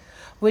looks,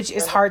 which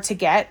is hard to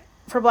get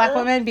for Black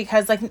women,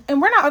 because like,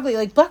 and we're not ugly,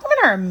 like Black women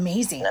are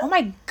amazing. Oh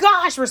my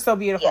gosh, we're so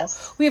beautiful.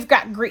 Yes. We've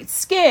got great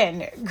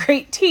skin,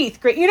 great teeth,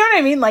 great, you know what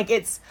I mean? Like,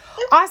 it's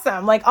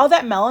awesome. Like, all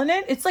that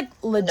melanin, it's like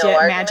legit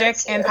magic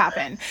and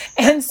poppin'.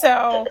 And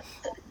so,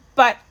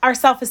 but our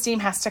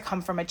self-esteem has to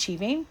come from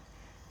achieving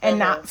and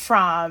not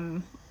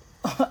from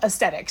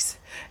aesthetics,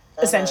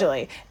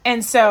 essentially.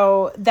 And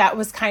so that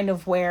was kind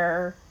of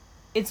where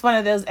it's one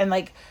of those, and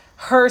like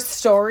her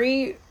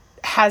story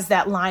has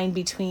that line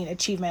between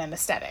achievement and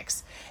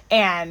aesthetics.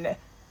 And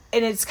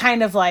it's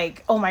kind of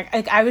like, oh my,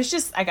 like, I was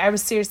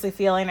seriously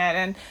feeling it.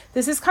 And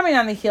this is coming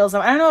on the heels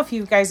of, I don't know if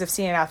you guys have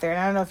seen it out there, and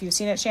I don't know if you've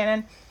seen it,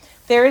 Shannon.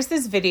 There is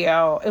this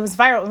video, it went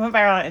viral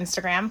on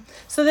Instagram.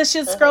 So this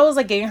girl was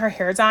like getting her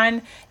hair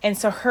done. And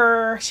so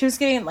she was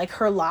getting like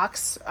her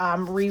locks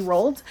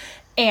re-rolled.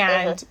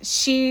 And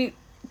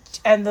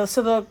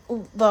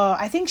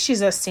I think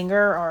she's a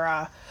singer or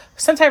a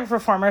some type of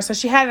performer. So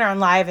she had it on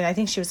live, and I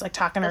think she was like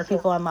talking to her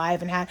people on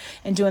live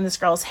and doing this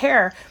girl's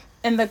hair.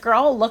 And the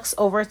girl looks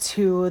over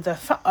to the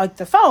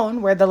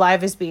phone where the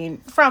live is being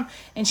from,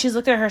 and she's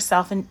looking at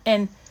herself,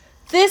 and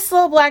this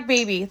little black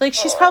baby, like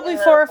she's probably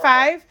 4 or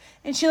 5,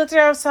 and she looked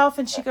at herself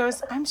and she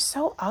goes, "I'm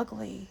so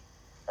ugly."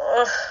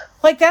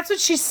 Like that's what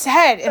she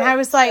said, and I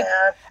was like,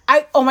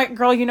 "Oh my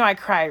girl, you know I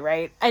cried,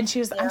 right?" And she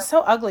was, "I'm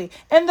so ugly,"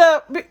 and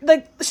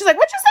she's like,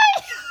 "What'd you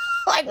say?"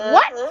 Like,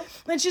 what?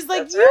 And she's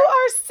like, "You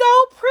are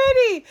so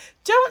pretty.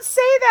 Don't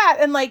say that."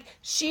 And like,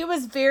 she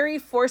was very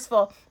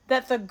forceful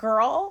that the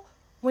girl,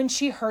 when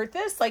she heard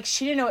this, like,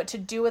 she didn't know what to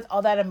do with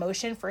all that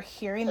emotion for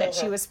hearing that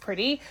she was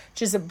pretty.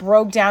 Just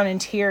broke down in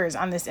tears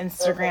on this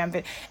Instagram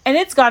video. And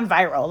it's gone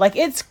viral. Like,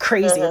 it's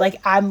crazy. Like,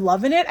 I'm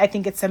loving it. I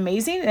think it's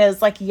amazing. And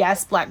it's like,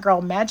 yes, black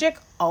girl magic,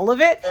 all of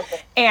it.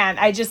 And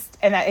I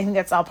think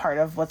that's all part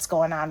of what's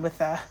going on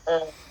with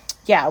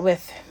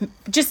with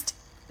just...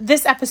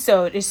 This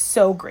episode is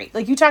so great.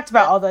 Like, you talked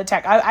about all the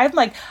tech. I'm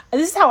like,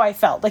 this is how I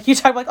felt. Like, you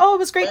talked like, oh, it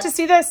was great to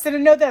see this.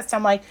 Didn't know this.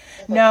 I'm like,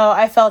 no,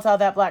 I felt all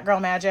that black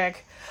girl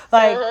magic.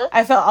 Like,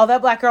 I felt all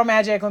that black girl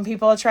magic when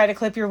people try to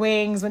clip your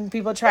wings, when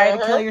people try to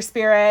kill your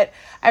spirit.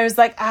 I was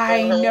like,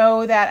 I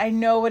know that. I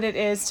know what it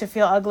is to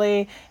feel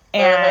ugly.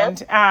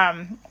 And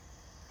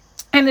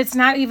it's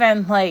not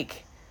even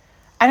like,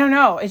 I don't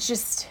know. It's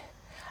just,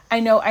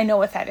 I know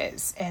what that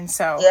is. And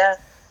so. Yeah.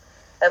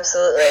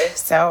 Absolutely.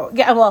 So,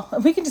 yeah, well,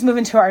 we can just move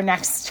into our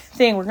next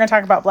thing. We're going to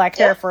talk about black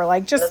hair for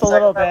like just a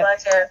little bit.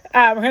 Black hair.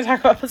 We're going to talk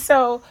about,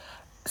 so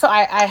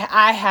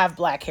I have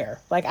black hair.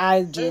 Like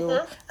I do.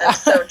 I'm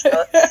so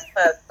jealous.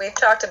 We've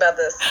talked about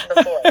this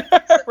before.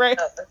 Right.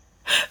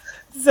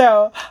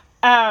 So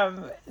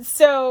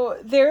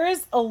there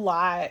is a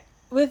lot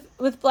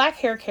with black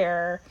hair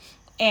care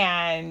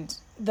and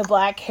the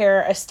black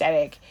hair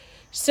aesthetic.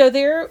 So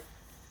I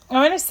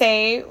want to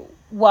say,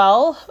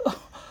 well,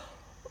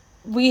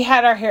 we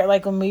had our hair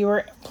like when we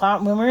were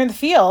in the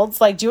fields,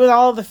 like doing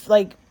all the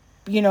like,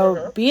 you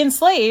know, being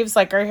slaves,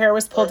 like our hair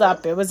was pulled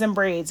up, it was in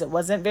braids, it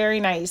wasn't very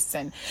nice,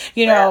 and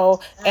you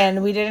know,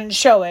 and we didn't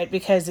show it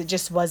because it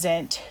just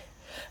wasn't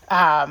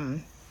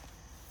it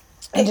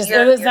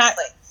was not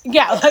slave.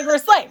 Yeah, like we're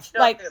slaves.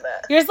 Like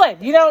you're a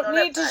slave. You don't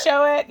need to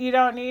show it. You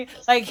don't need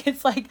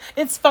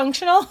it's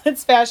functional.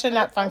 It's fashion,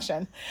 not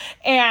function.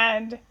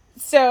 And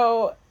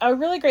so a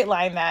really great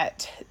line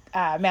that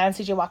Madam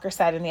C.J. Walker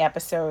said in the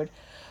episode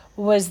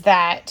was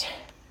that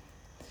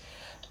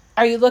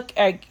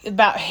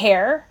about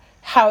hair,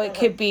 how it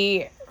could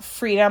be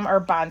freedom or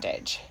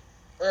bondage.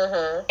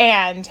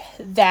 And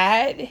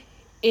that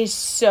is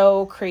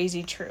so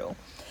crazy true.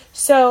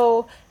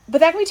 So, but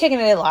that can be taken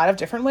in a lot of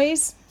different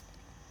ways.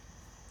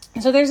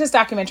 So there's this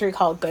documentary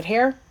called Good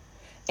Hair,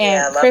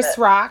 and Chris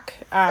Rock,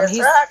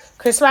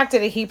 Chris Rock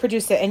did it. He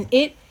produced it, and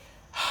it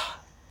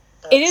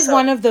is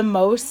one of the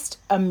most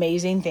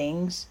amazing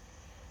things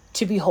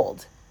to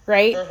behold.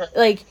 Right?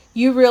 Like,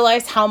 you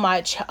realize how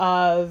much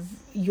of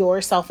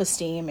your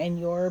self-esteem and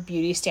your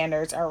beauty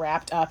standards are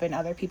wrapped up in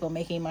other people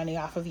making money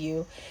off of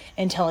you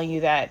and telling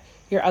you that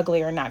you're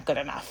ugly or not good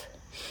enough.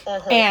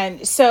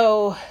 And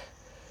so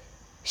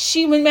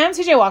when Madam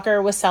C.J.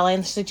 Walker was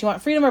selling, she's like, "Do you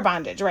want freedom or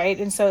bondage?" Right?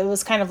 And so it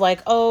was kind of like,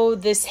 oh,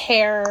 this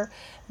hair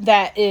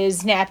that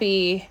is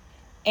nappy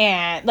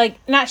and like,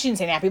 she didn't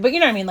say nappy, but you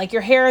know what I mean? Like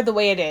your hair, the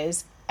way it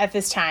is at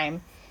this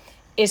time,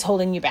 is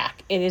holding you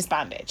back. It is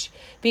bondage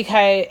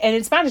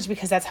it's bondage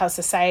because that's how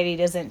society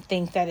doesn't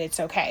think that it's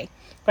okay,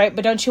 right?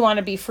 But don't you want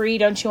to be free?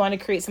 Don't you want to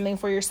create something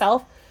for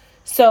yourself?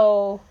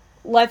 So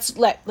let's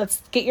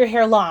get your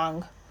hair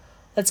long.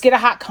 Let's get a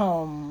hot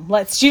comb.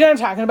 You know what I'm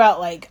talking about?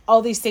 Like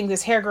all these things,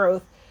 this hair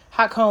growth,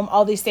 hot comb,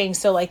 all these things.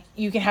 So like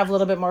you can have a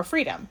little bit more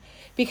freedom,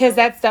 because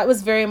that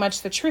was very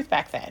much the truth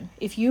back then.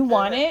 If you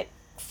wanted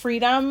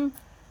freedom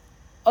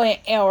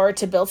or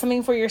to build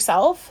something for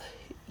yourself,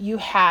 you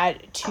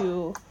had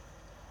to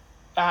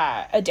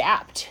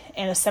adapt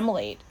and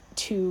assimilate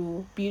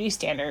to beauty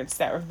standards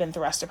that have been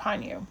thrust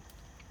upon you.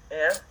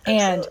 Yeah.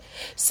 And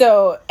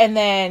so,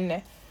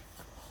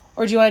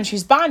 or do you want to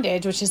choose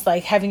bondage, which is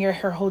like having your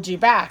hair hold you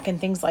back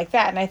and things like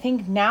that. And I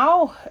think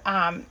now,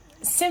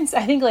 since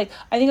I think of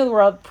the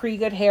world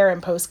pre-good hair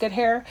and post-good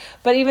hair,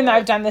 but even though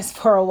I've done this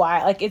for a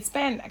while, like it's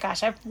been,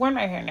 I've worn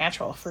my hair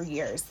natural for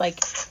years,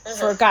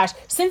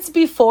 since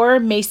before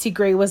Macy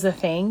Gray was a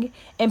thing,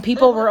 and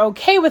people were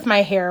okay with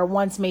my hair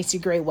once Macy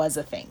Gray was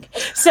a thing.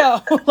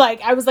 So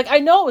I was like, I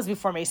know it was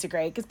before Macy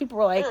Gray, because people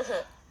were like,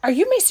 "Are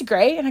you Macy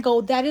Gray?" And I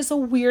go, that is a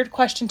weird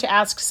question to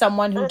ask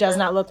someone who does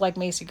not look like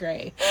Macy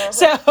Gray.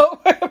 So,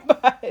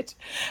 but,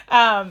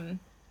 and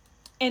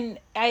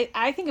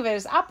I think of it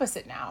as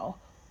opposite now,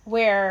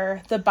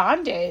 where the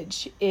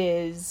bondage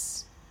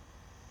is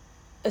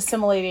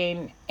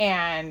assimilating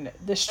and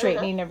the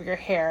straightening of your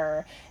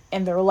hair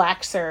and the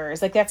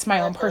relaxers. Like, that's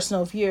my own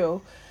personal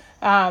view.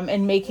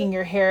 And making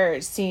your hair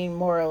seem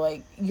more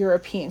like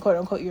European, quote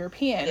unquote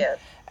European.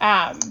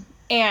 Yeah.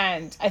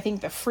 And I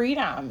think the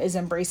freedom is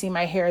embracing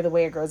my hair the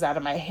way it grows out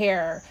of my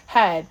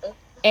head,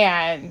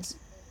 and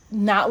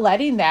not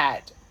letting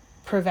that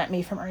prevent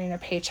me from earning a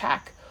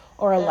paycheck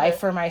or a life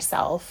for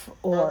myself,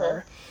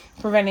 or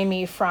preventing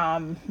me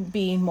from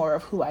being more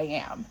of who I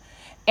am.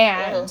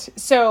 And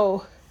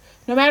so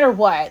no matter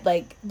what,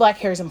 like, black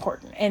hair is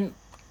important. And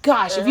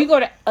gosh, if you go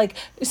to, like,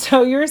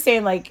 so you were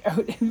saying, like,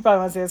 you probably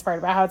want to say this part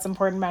about how it's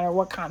important no matter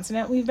what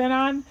continent we've been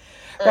on,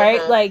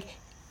 right? Like,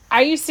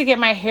 I used to get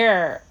my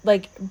hair,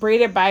 like,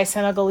 braided by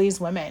Senegalese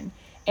women.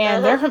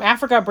 And they're from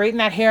Africa braiding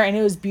that hair, and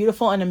it was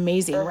beautiful and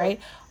amazing, right?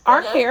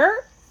 Our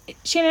hair,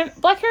 Shannon,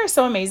 black hair is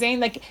so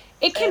amazing. Like,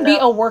 it can be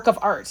a work of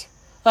art.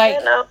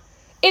 Like,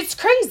 it's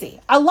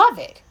crazy. I love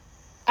it.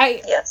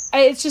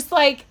 It's just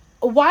like,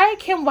 why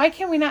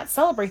can we not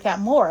celebrate that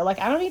more? Like,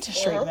 I don't need to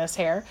straighten this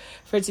hair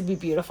for it to be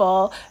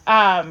beautiful.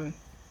 It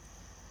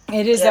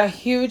is a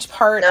huge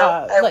part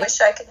of... I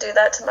wish I could do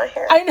that to my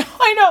hair. I know.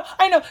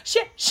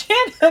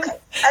 Shannon. Okay.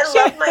 I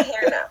love my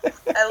hair now.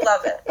 I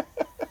love it.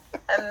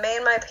 I've made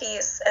my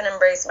peace and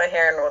embraced my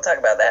hair, and we'll talk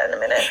about that in a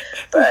minute.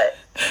 But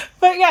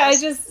yeah,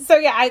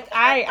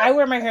 I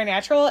wear my hair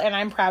natural, and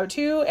I'm proud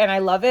to, and I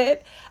love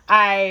it.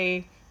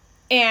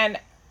 And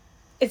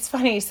it's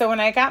funny. So when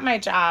I got my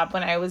job,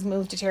 when I was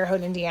moved to Terre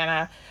Haute,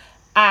 Indiana,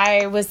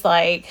 I was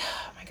like,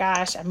 oh my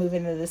gosh, I'm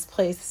moving to this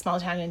place, small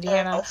town in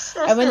Indiana.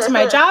 I went to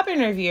my job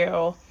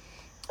interview,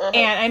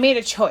 and I made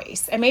a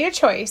choice.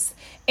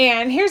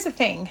 And here's the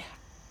thing.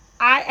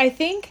 I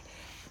think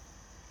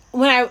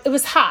it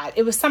was hot,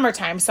 it was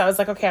summertime, so I was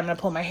like, okay, I'm going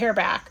to pull my hair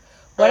back,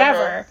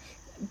 whatever.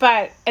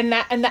 But,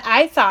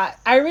 I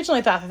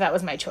originally thought that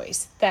was my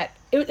choice, that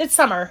it's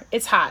summer,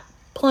 it's hot,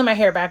 pulling my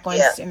hair back, going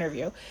to this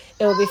interview,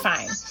 it will be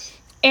fine.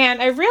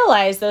 And I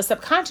realized, though,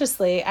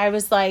 subconsciously, I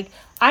was like,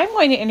 I'm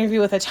going to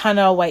interview with a ton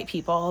of white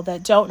people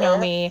that don't know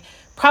me,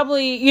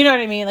 probably, you know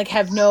what I mean, like,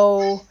 have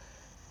no,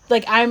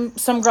 like, I'm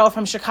some girl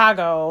from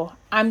Chicago,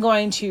 I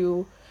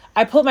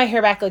pulled my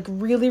hair back, like,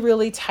 really,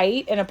 really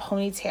tight in a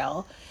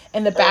ponytail,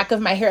 in the back of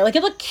my hair. Like,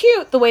 it looked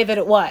cute the way that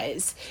it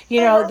was.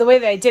 You know, the way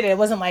that I did it. It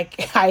wasn't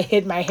like I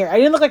hid my hair. I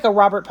didn't look like a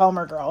Robert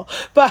Palmer girl.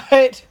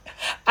 But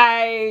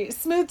I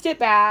smoothed it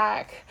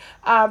back.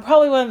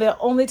 Probably one of the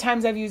only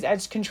times I've used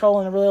edge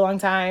control in a really long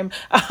time.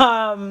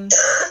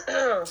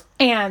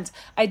 And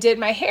I did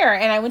my hair.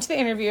 And I went to the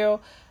interview.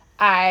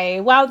 I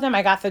wowed them.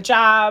 I got the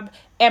job.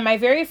 And my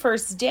very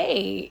first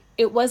day,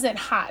 it wasn't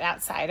hot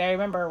outside. I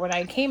remember when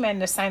I came in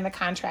to sign the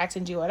contract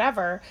and do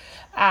whatever,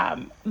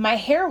 my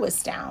hair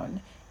was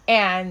down.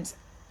 And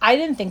I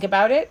didn't think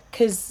about it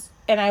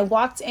and I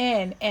walked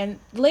in, and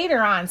later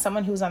on,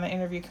 someone who was on the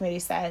interview committee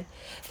said,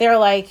 they're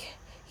like,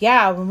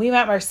 yeah, when we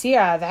met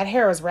Marcia, that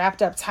hair was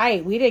wrapped up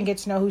tight. We didn't get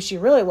to know who she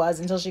really was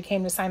until she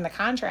came to sign the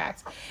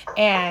contract.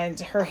 And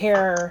her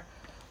hair,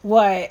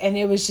 and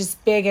it was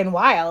just big and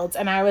wild.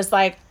 And I was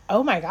like,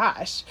 oh my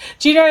gosh.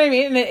 Do you know what I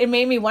mean? And it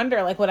made me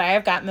wonder, like, would I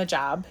have gotten the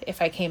job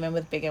if I came in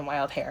with big and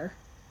wild hair?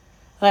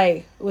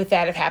 Like, would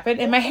that have happened?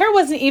 And my hair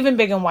wasn't even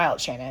big and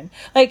wild, Shannon.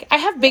 Like, I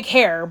have big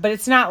hair, but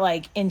it's not,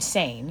 like,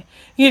 insane.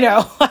 You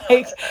know?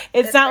 Like,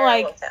 it's not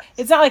like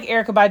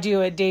Erykah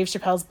Badu at Dave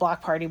Chappelle's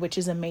block party, which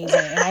is amazing.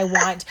 And I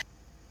want...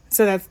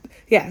 So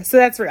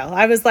that's real.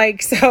 I was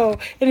like, and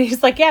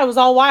he's like, yeah, it was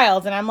all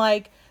wild. And I'm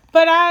like,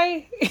 but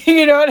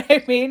you know what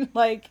I mean?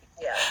 Like,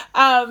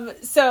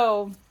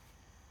 so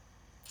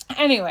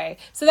anyway,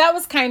 so that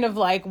was kind of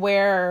like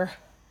where...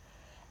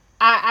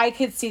 I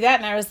could see that,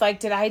 and I was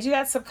like, did I do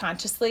that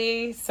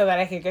subconsciously so that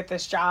I could get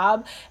this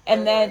job?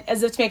 And then,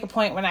 as if to make a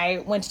point, when I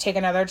went to take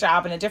another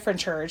job in a different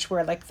church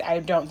where, like, I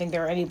don't think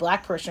there were any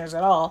black parishioners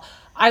at all,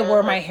 I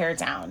wore my hair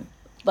down,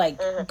 like,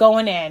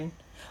 going in,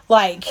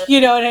 like,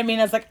 you know what I mean?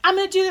 I was like, I'm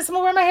going to do this, I'm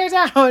going to wear my hair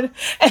down.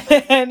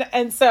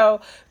 And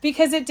so,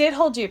 because it did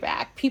hold you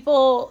back,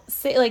 people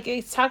say, like,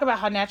 they talk about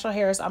how natural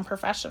hair is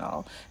unprofessional.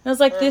 And I was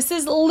like, this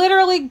is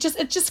literally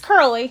it's just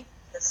curly.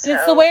 It's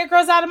the way it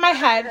grows out of my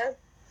head.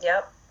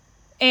 Yep.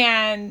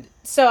 And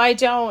so I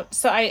don't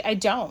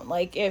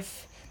like I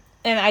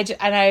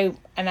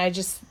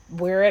just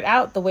wear it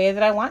out the way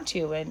that I want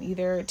to, and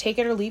either take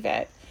it or leave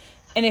it.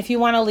 And if you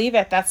want to leave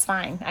it, that's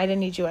fine. I didn't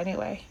need you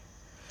anyway.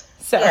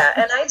 So yeah,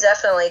 and I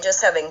definitely,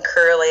 just having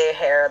curly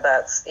hair,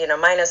 that's, you know,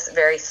 mine is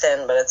very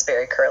thin, but it's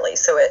very curly.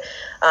 So it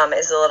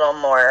is a little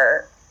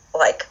more,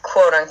 like,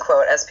 quote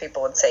unquote, as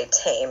people would say,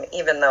 tame,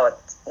 even though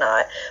it's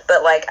not.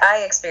 But, like,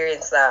 I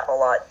experience that a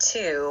lot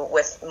too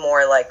with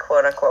more, like,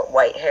 quote unquote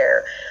white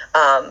hair.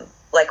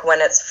 Like,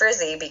 when it's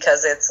frizzy,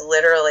 because it's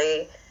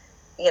literally,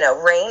 you know,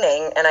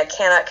 raining, and I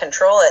cannot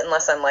control it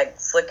unless I'm, like,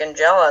 slicking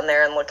gel on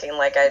there and looking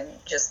like I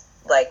just,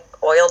 like,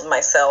 oiled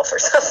myself or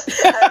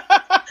something.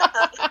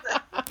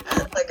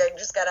 Like, I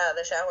just got out of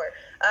the shower.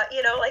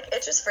 You know, like,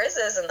 it just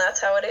frizzes, and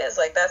that's how it is.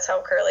 Like, that's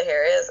how curly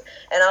hair is.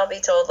 And I'll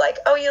be told, like,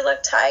 oh, you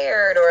look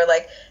tired, or,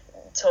 like,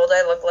 told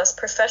I look less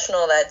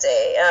professional that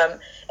day.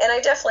 And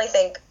I definitely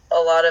think a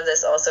lot of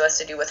this also has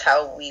to do with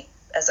how we,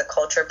 as a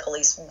culture,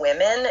 police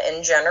women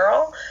in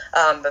general,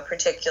 but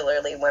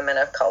particularly women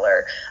of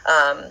color.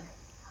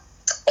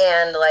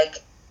 And,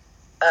 like,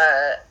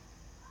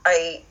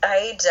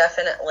 I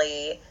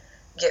definitely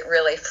get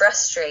really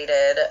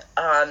frustrated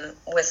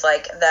with,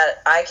 like,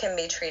 that I can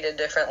be treated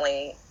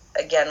differently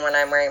again, when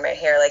I'm wearing my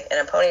hair like in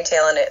a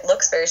ponytail and it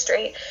looks very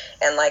straight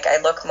and like I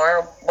look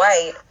more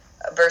white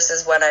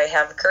versus when I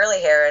have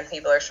curly hair and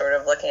people are sort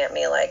of looking at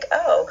me like,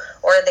 oh,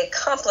 or they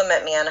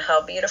compliment me on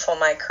how beautiful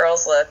my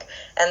curls look.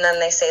 And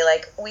then they say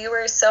like, we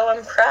were so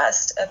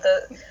impressed at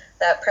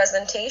that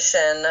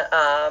presentation.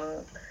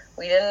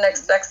 We didn't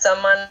expect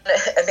someone,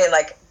 I mean,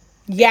 like,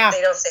 yeah,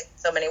 they don't say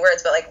so many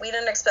words, but like, we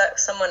didn't expect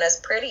someone as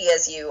pretty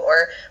as you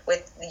or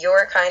with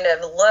your kind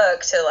of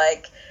look to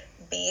like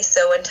be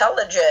so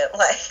intelligent.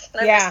 Like,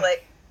 and I'm just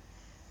like,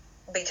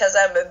 because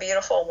I'm a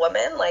beautiful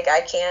woman, like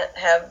I can't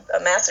have a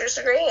master's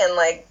degree and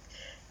like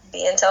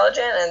be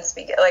intelligent and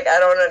speak, like I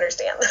don't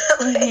understand that.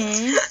 Like,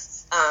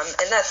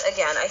 and that's,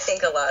 again, I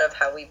think a lot of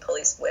how we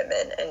police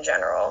women in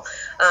general.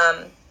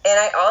 And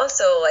I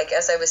also, like,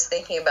 as I was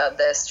thinking about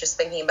this, just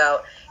thinking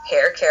about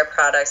hair care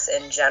products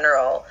in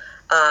general,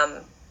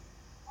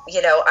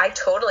 you know, I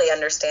totally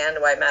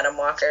understand why Madam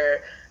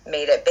Walker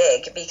made it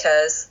big,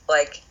 because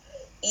like,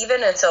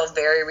 even until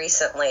very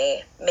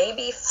recently,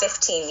 maybe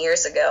 15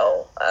 years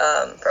ago,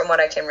 from what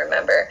I can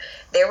remember,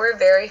 there were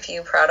very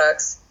few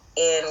products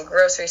in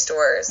grocery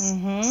stores,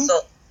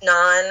 so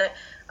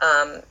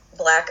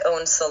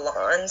non-Black-owned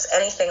salons,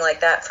 anything like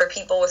that for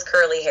people with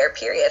curly hair,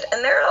 period.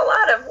 And there are a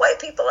lot of white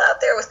people out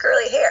there with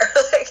curly hair.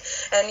 Like,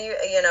 and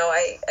you know,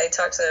 I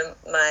talk to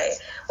my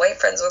white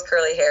friends with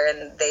curly hair,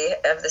 and they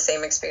have the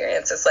same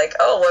experience. It's like,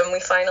 oh, when we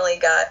finally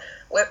got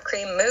whipped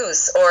cream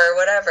mousse or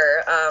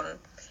whatever,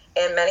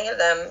 and many of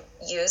them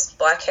use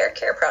black hair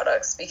care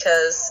products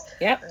because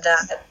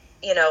that,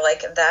 you know,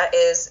 like that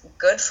is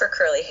good for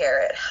curly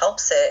hair. It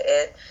helps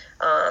it,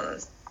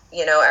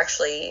 you know,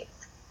 actually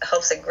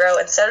helps it grow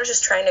instead of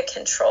just trying to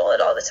control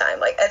it all the time.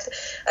 Like, I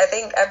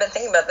think I've been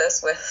thinking about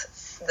this with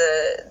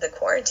the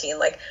quarantine.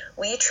 Like,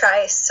 we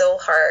try so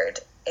hard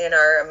in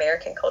our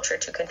American culture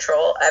to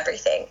control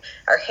everything,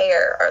 our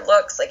hair, our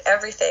looks, like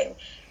everything.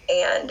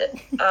 And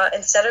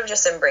instead of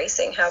just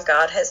embracing how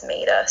God has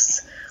made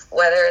us,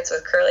 whether it's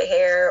with curly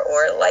hair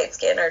or light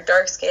skin or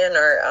dark skin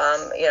or,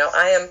 you know,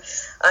 I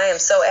am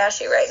so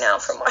ashy right now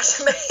from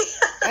washing my hands.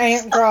 I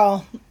am,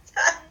 girl.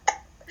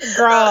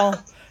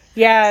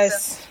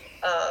 Yes.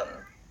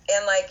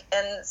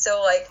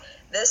 So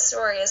this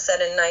story is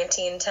set in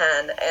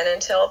 1910, and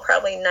until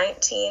probably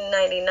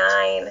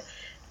 1999,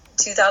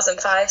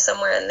 2005,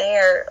 somewhere in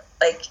there,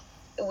 like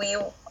we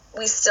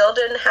still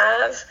didn't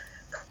have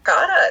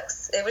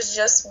products. It was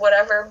just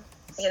whatever,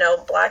 you know,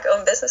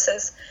 Black-owned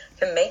businesses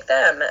can make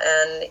them.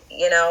 And,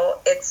 you know,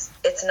 it's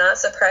not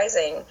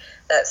surprising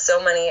that so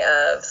many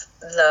of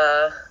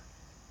the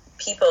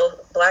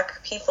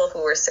Black people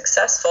who were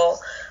successful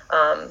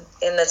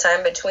in the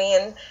time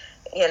between,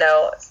 you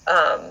know,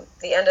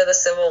 the end of the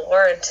Civil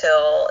War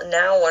until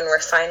now, when we're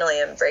finally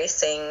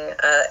embracing,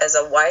 as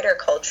a wider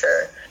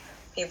culture,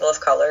 people of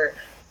color,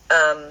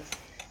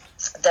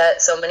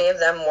 that so many of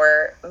them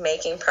were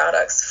making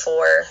products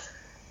for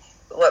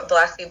what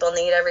Black people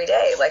need every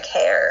day, like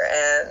hair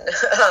and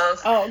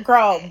oh,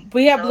 girl,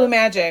 we have Blue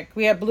Magic.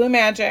 We have Blue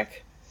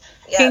Magic,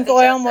 Pink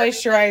Oil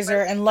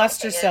Moisturizer, and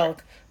Luster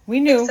Silk.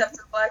 We knew. Except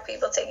for Black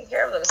people taking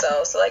care of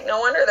themselves. So, like, no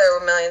wonder there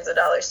were millions of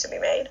dollars to be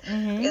made.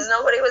 Because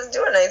nobody was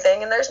doing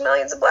anything, and there's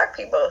millions of Black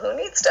people who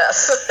need stuff.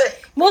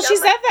 Well, she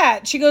said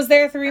that. She goes,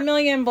 there are 3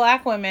 million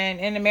Black women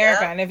in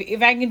America, and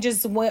if I can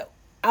just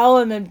all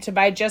of them to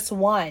buy just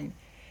one,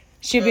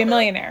 she'd be a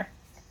millionaire.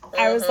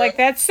 I was like,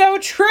 that's so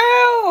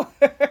true.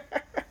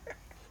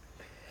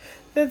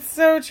 That's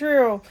so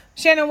true.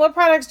 Shannon, what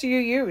products do you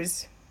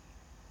use?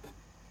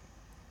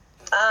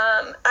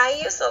 I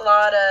use a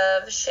lot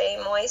of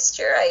Shea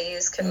Moisture. I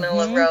use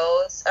Camilla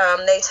Rose.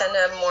 They tend to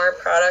have more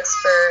products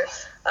for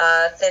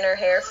thinner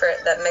hair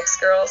that mixed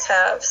girls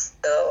have.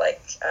 So,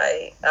 like,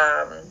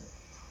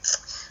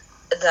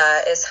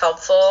 that is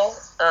helpful.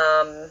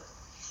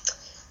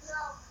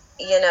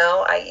 You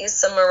know, I use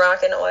some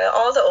Moroccan oil.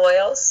 All the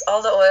oils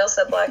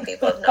that Black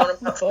people have known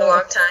about for a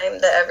long time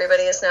that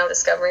everybody is now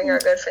discovering are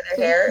good for their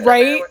hair.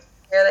 Right. What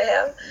hair they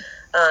have.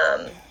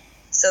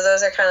 So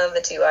those are kind of the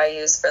two I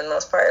use for the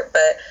most part.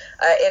 But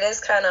it is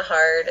kind of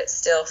hard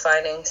still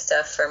finding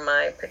stuff for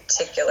my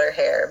particular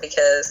hair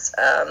because,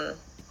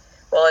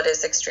 while it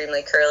is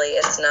extremely curly,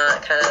 it's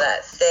not kind of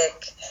that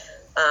thick,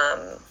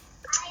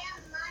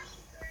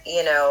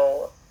 you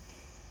know,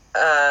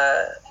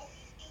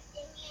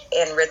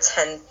 and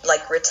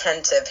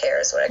retentive hair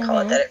is what I call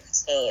it, that it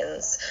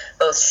retains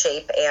both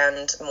shape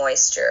and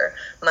moisture.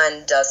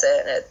 Mine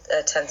doesn't.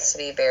 It tends to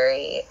be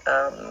very,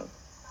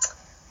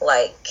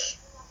 like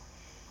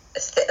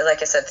I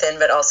said, thin,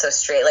 but also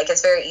straight. Like,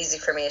 it's very easy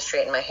for me to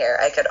straighten my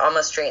hair. I could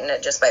almost straighten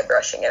it just by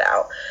brushing it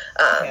out.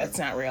 Yeah, it's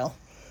not real.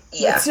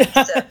 Yeah.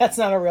 That's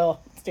not a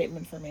real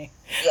statement for me.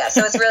 Yeah,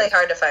 so it's really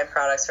hard to find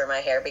products for my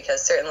hair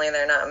because certainly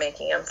they're not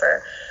making them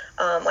for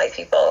white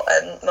people,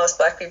 and most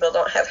Black people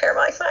don't have hair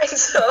like mine.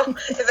 So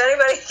if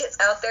anybody gets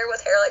out there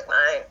with hair like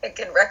mine and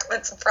can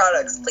recommend some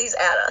products, please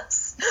add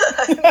us.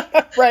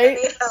 Right? I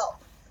need help.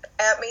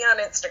 Add me on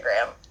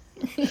Instagram.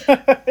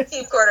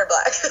 Team Quarter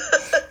Black.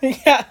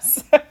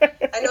 Yes.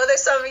 I know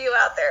there's some of you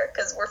out there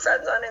because we're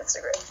friends on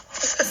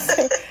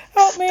Instagram.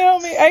 Help me.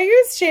 I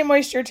use Shea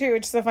Moisture too,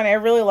 which is so funny. I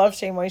really love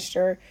Shea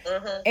Moisture.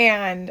 Mm-hmm.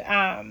 And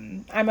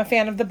I'm a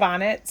fan of the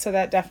bonnet, so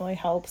that definitely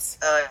helps.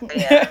 Oh,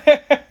 yeah.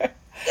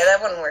 Yeah,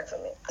 that wouldn't work for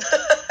me.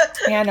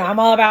 Yeah, no, I'm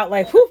all about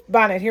like, whoop,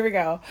 bonnet, here we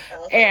go.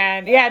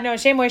 And yeah, no,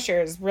 Shea Moisture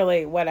is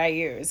really what I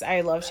use.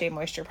 I love Shea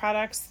Moisture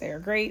products. They're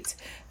great.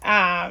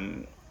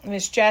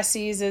 Miss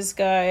Jessie's is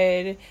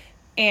good.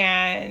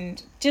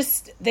 And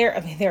just there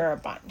are a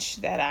bunch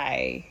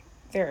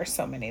there are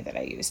so many that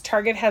I use.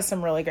 Target has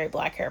some really great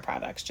black hair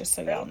products, just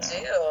so y'all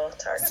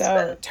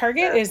know.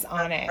 Target is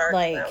on it.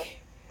 Like, now.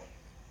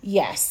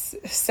 Yes.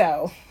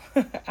 So,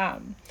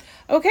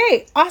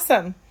 okay,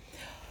 awesome.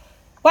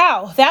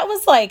 Wow, that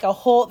was like a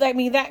whole, I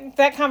mean,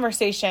 that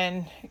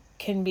conversation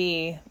can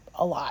be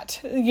a lot.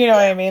 You know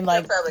what I mean?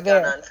 Like, probably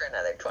gone on for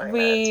another 20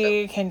 minutes.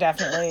 We can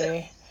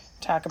definitely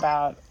talk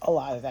about a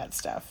lot of that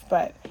stuff.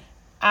 But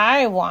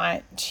I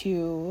want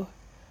to,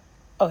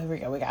 oh, here we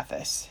go. We got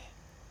this.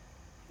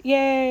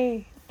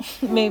 Yay.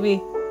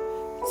 Maybe.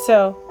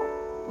 So,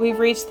 we've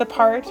reached the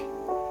part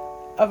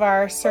of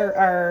our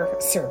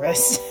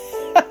service.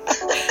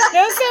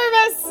 No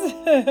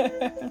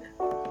service.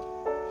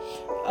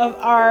 Of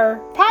our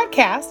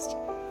podcast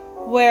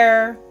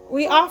where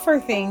we offer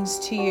things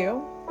to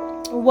you.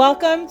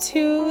 Welcome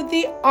to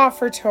the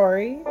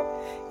offertory.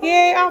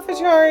 Yay,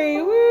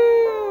 offertory.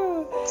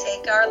 Woo!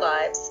 Take our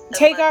lives.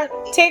 Take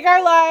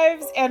our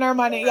lives and our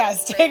money.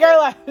 Yes, take our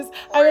lives.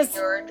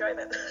 Your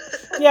enjoyment.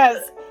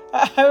 Yes.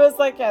 I was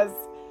like, yes.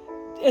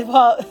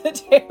 Well,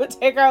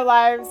 take our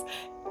lives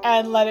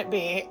and let it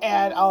be,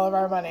 and all of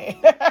our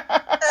money.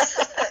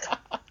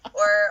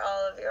 Or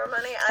all of your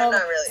money. I'm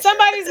not really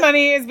Somebody's sure.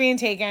 money is being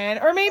taken,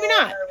 or maybe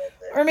not.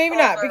 Or maybe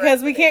not,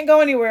 because we can't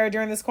go anywhere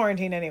during this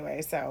quarantine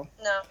anyway, so.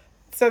 No.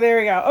 So there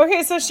we go.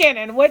 Okay, so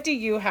Shannon, what do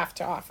you have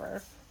to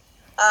offer?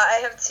 I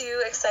have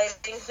two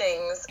exciting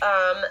things.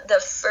 The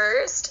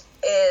first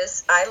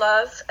is I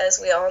love,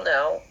 as we all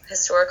know,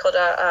 historical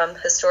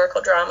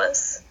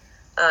dramas,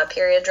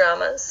 period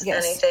dramas,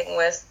 yes. Anything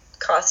with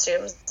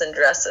costumes and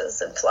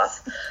dresses and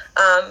fluff.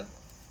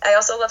 I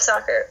also love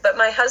soccer, but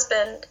my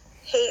husband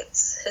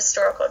hates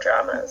historical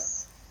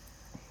dramas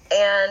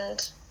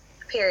and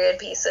period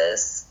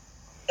pieces,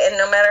 and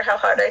no matter how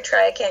hard I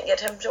try, I can't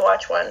get him to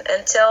watch one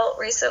until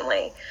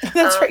recently.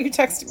 That's right, you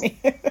texted me.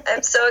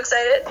 I'm so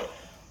excited.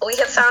 We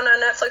have found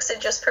on Netflix,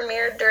 it just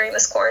premiered during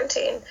this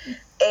quarantine,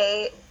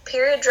 a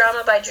period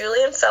drama by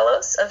Julian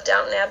Fellows of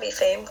Downton Abbey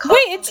fame.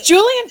 Wait, it's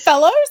Julian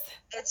Fellows?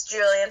 It's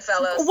Julian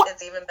Fellows. What?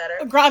 It's even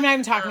better. Girl, I'm not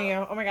even talking to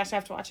you. Oh my gosh, I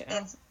have to watch it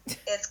now.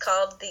 It's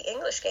called The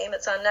English Game.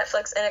 It's on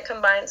Netflix, and it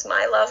combines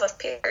my love of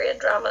period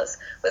dramas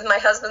with my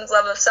husband's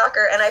love of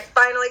soccer, and I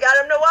finally got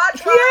him to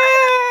watch one.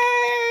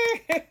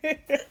 Yay!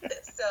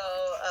 So,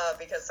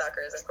 because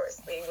soccer is, of course,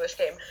 the English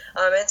game.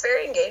 It's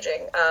very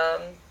engaging.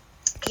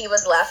 He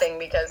was laughing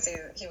because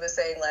he was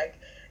saying, like,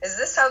 is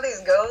this how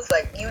these goes?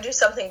 Like, you do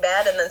something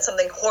bad and then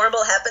something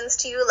horrible happens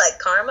to you, like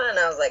karma? And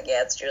I was like,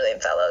 yeah, it's Julian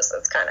Fellows.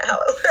 That's kind of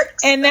how it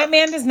works. And that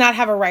man does not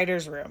have a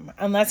writer's room,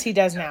 unless he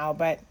does now,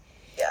 but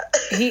yeah.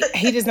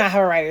 he does not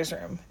have a writer's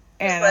room.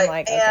 And I'm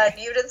like, and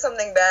okay. you did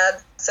something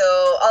bad, so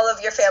all of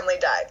your family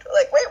died.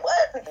 Like, wait,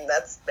 what?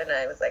 And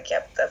I was like,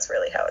 yep, that's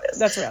really how it is.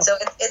 That's real. So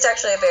it's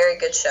actually a very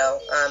good show,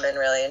 and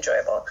really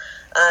enjoyable.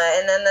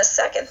 And then the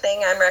second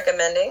thing I'm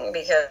recommending,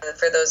 because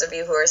for those of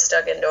you who are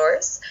stuck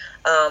indoors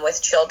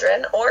with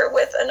children or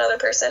with another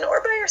person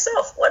or by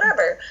yourself,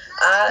 whatever,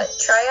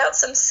 try out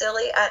some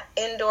silly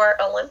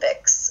indoor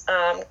Olympics,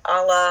 a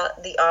la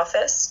The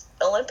Office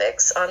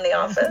Olympics on The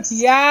Office.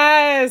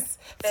 Yes!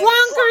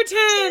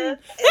 Flunkerton!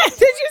 Did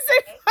you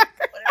say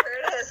whatever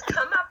it is,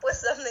 come up with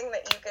something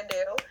that you can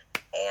do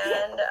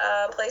and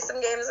play some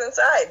games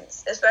inside,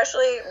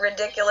 especially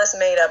ridiculous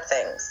made-up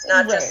things,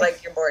 not just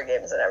like your board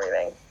games and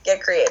everything.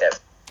 Get creative.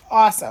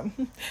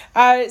 Awesome.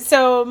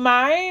 So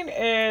mine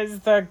is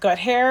the Good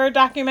Hair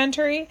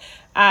documentary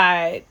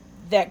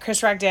that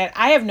Chris Rock did.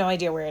 I have no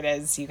idea where it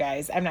is, you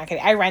guys. I'm not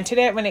kidding. I rented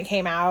it when it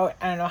came out.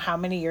 I don't know how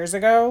many years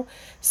ago.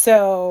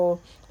 So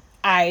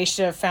I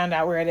should have found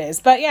out where it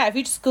is. But yeah, if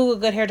you just Google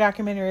Good Hair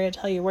documentary,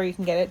 it'll tell you where you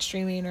can get it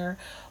streaming or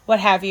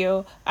what have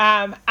you.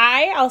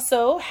 I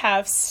also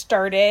have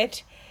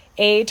started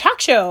a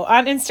talk show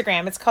on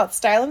Instagram. It's called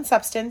Style and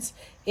Substance.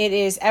 It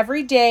is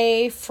every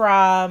day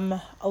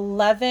from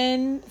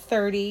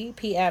 11:30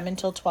 p.m.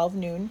 until 12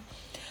 noon.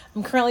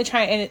 I'm currently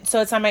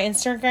so it's on my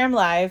Instagram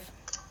Live.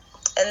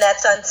 And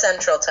that's on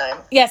Central Time.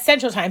 Yes,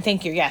 Central Time.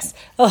 Thank you. Yes.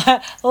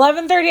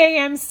 11:30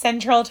 a.m.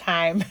 Central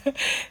Time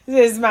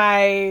is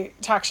my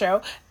talk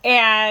show.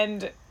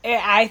 And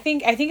I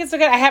think it's so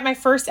good. I had my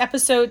first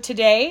episode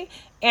today,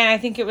 and I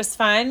think it was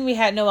fun. We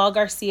had Noel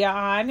Garcia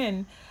on,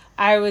 and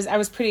I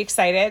was pretty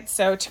excited.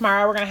 So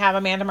tomorrow we're going to have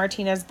Amanda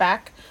Martinez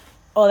back.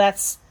 Oh,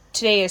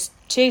 today's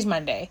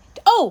Monday.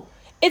 Oh,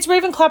 it's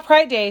Ravenclaw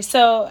Pride Day.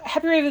 So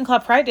happy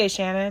Ravenclaw Pride Day,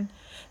 Shannon.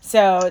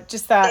 So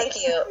just thought. Thank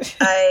you.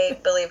 I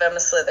believe I'm a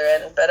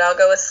Slytherin, but I'll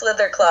go with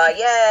Slitherclaw.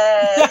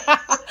 Yay!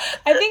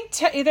 I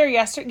think either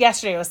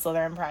yesterday was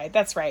Slytherin Pride.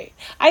 That's right.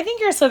 I think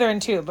you're a Slytherin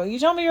too, but you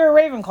told me you were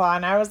a Ravenclaw,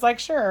 and I was like,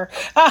 sure.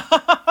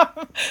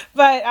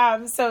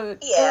 So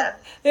yeah.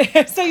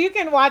 So you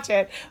can watch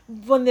it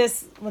when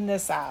this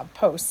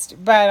post.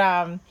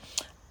 But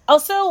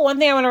also, one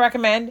thing I want to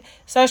recommend.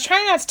 So I was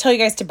trying not to tell you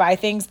guys to buy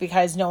things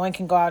because no one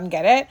can go out and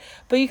get it,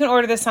 but you can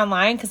order this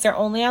online because they're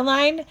only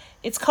online.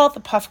 It's called the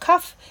Puff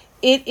Cuff.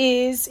 It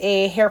is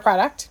a hair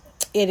product.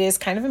 It is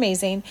kind of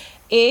amazing.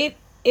 It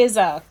is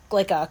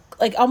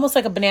almost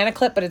like a banana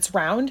clip, but it's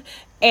round,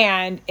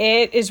 and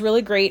it is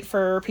really great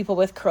for people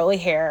with curly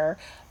hair.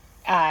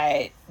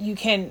 You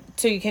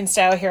can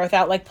style hair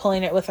without like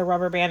pulling it with a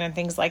rubber band and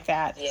things like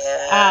that.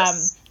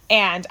 Yes.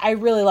 And I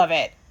really love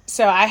it.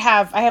 So I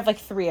have like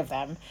 3 of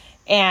them,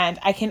 and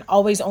I can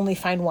always only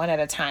find one at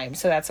a time.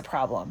 So that's a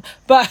problem.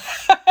 But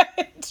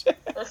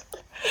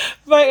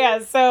yeah,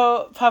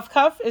 so Puff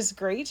Cuff is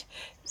great.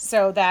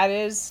 So that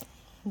is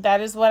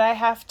what I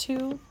have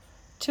to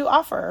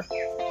offer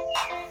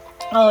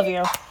all of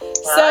you.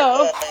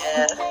 So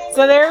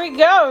there we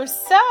go.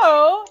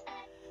 So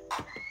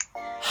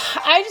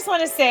I just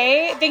want to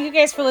say thank you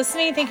guys for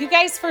listening. Thank you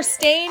guys for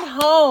staying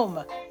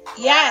home.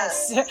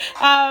 Yes. Great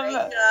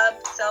job,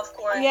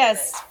 self-quarantine.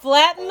 Yes.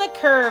 Flatten the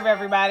curve,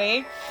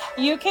 everybody.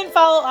 You can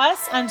follow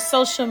us on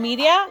social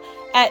media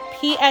at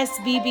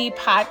PSBB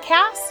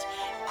Podcast.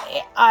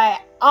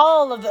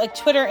 All of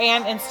Twitter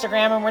and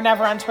Instagram, and we're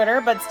never on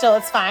Twitter, but still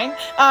it's fine.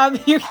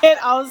 You can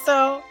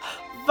also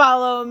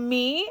follow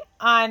me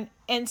on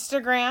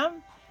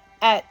Instagram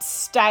at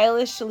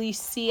Stylish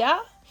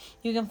Lucia.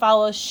 You can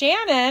follow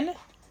Shannon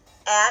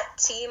at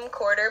Team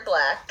Quarter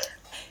Black.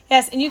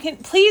 Yes, and you can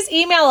please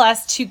email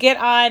us to get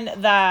on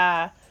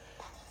the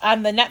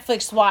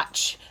Netflix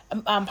watch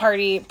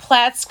party,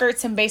 plaid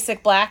skirts and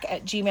basic black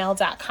at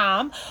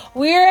gmail.com.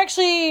 We're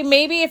actually,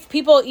 maybe if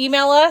people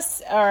email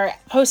us or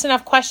post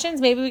enough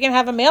questions, maybe we can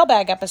have a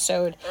mailbag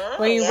episode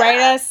where you write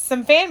us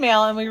some fan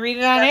mail and we read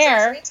it on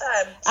air.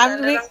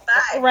 Send it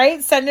by.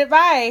 Right, send it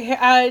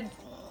by.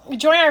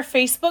 Join our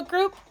Facebook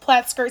group,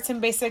 Plaid Skirts and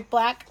Basic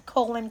Black,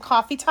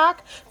 Coffee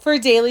Talk, for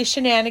daily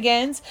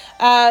shenanigans.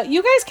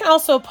 You guys can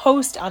also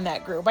post on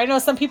that group. I know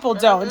some people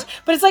don't,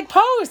 but it's like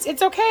post.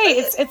 It's okay.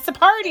 It's the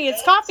party.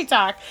 It's Coffee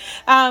Talk.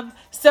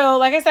 So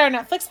like I said,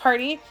 our Netflix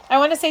party, I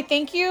want to say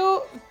thank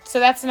you. So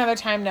that's another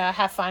time to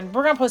have fun.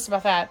 We're going to post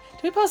about that.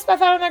 Did we post about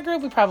that on that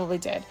group? We probably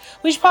did.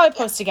 We should probably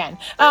post again.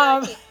 So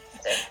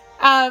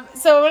I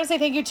want to say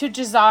thank you to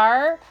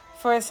Jazar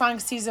for the song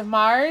Seas of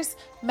Mars,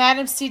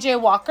 Madam C.J.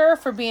 Walker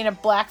for being a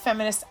Black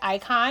feminist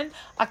icon,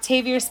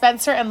 Octavia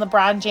Spencer and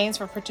LeBron James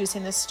for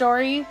producing this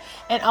story,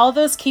 and all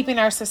those keeping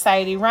our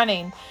society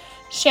running.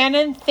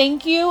 Shannon,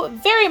 thank you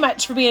very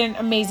much for being an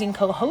amazing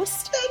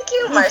co-host. Thank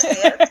you, Marcia.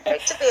 It's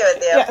great to be with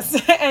you. Yes,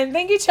 and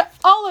thank you to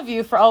all of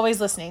you for always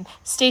listening.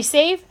 Stay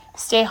safe,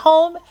 stay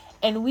home,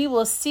 and we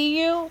will see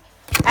you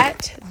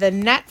at the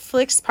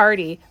Netflix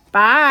party.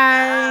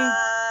 Bye.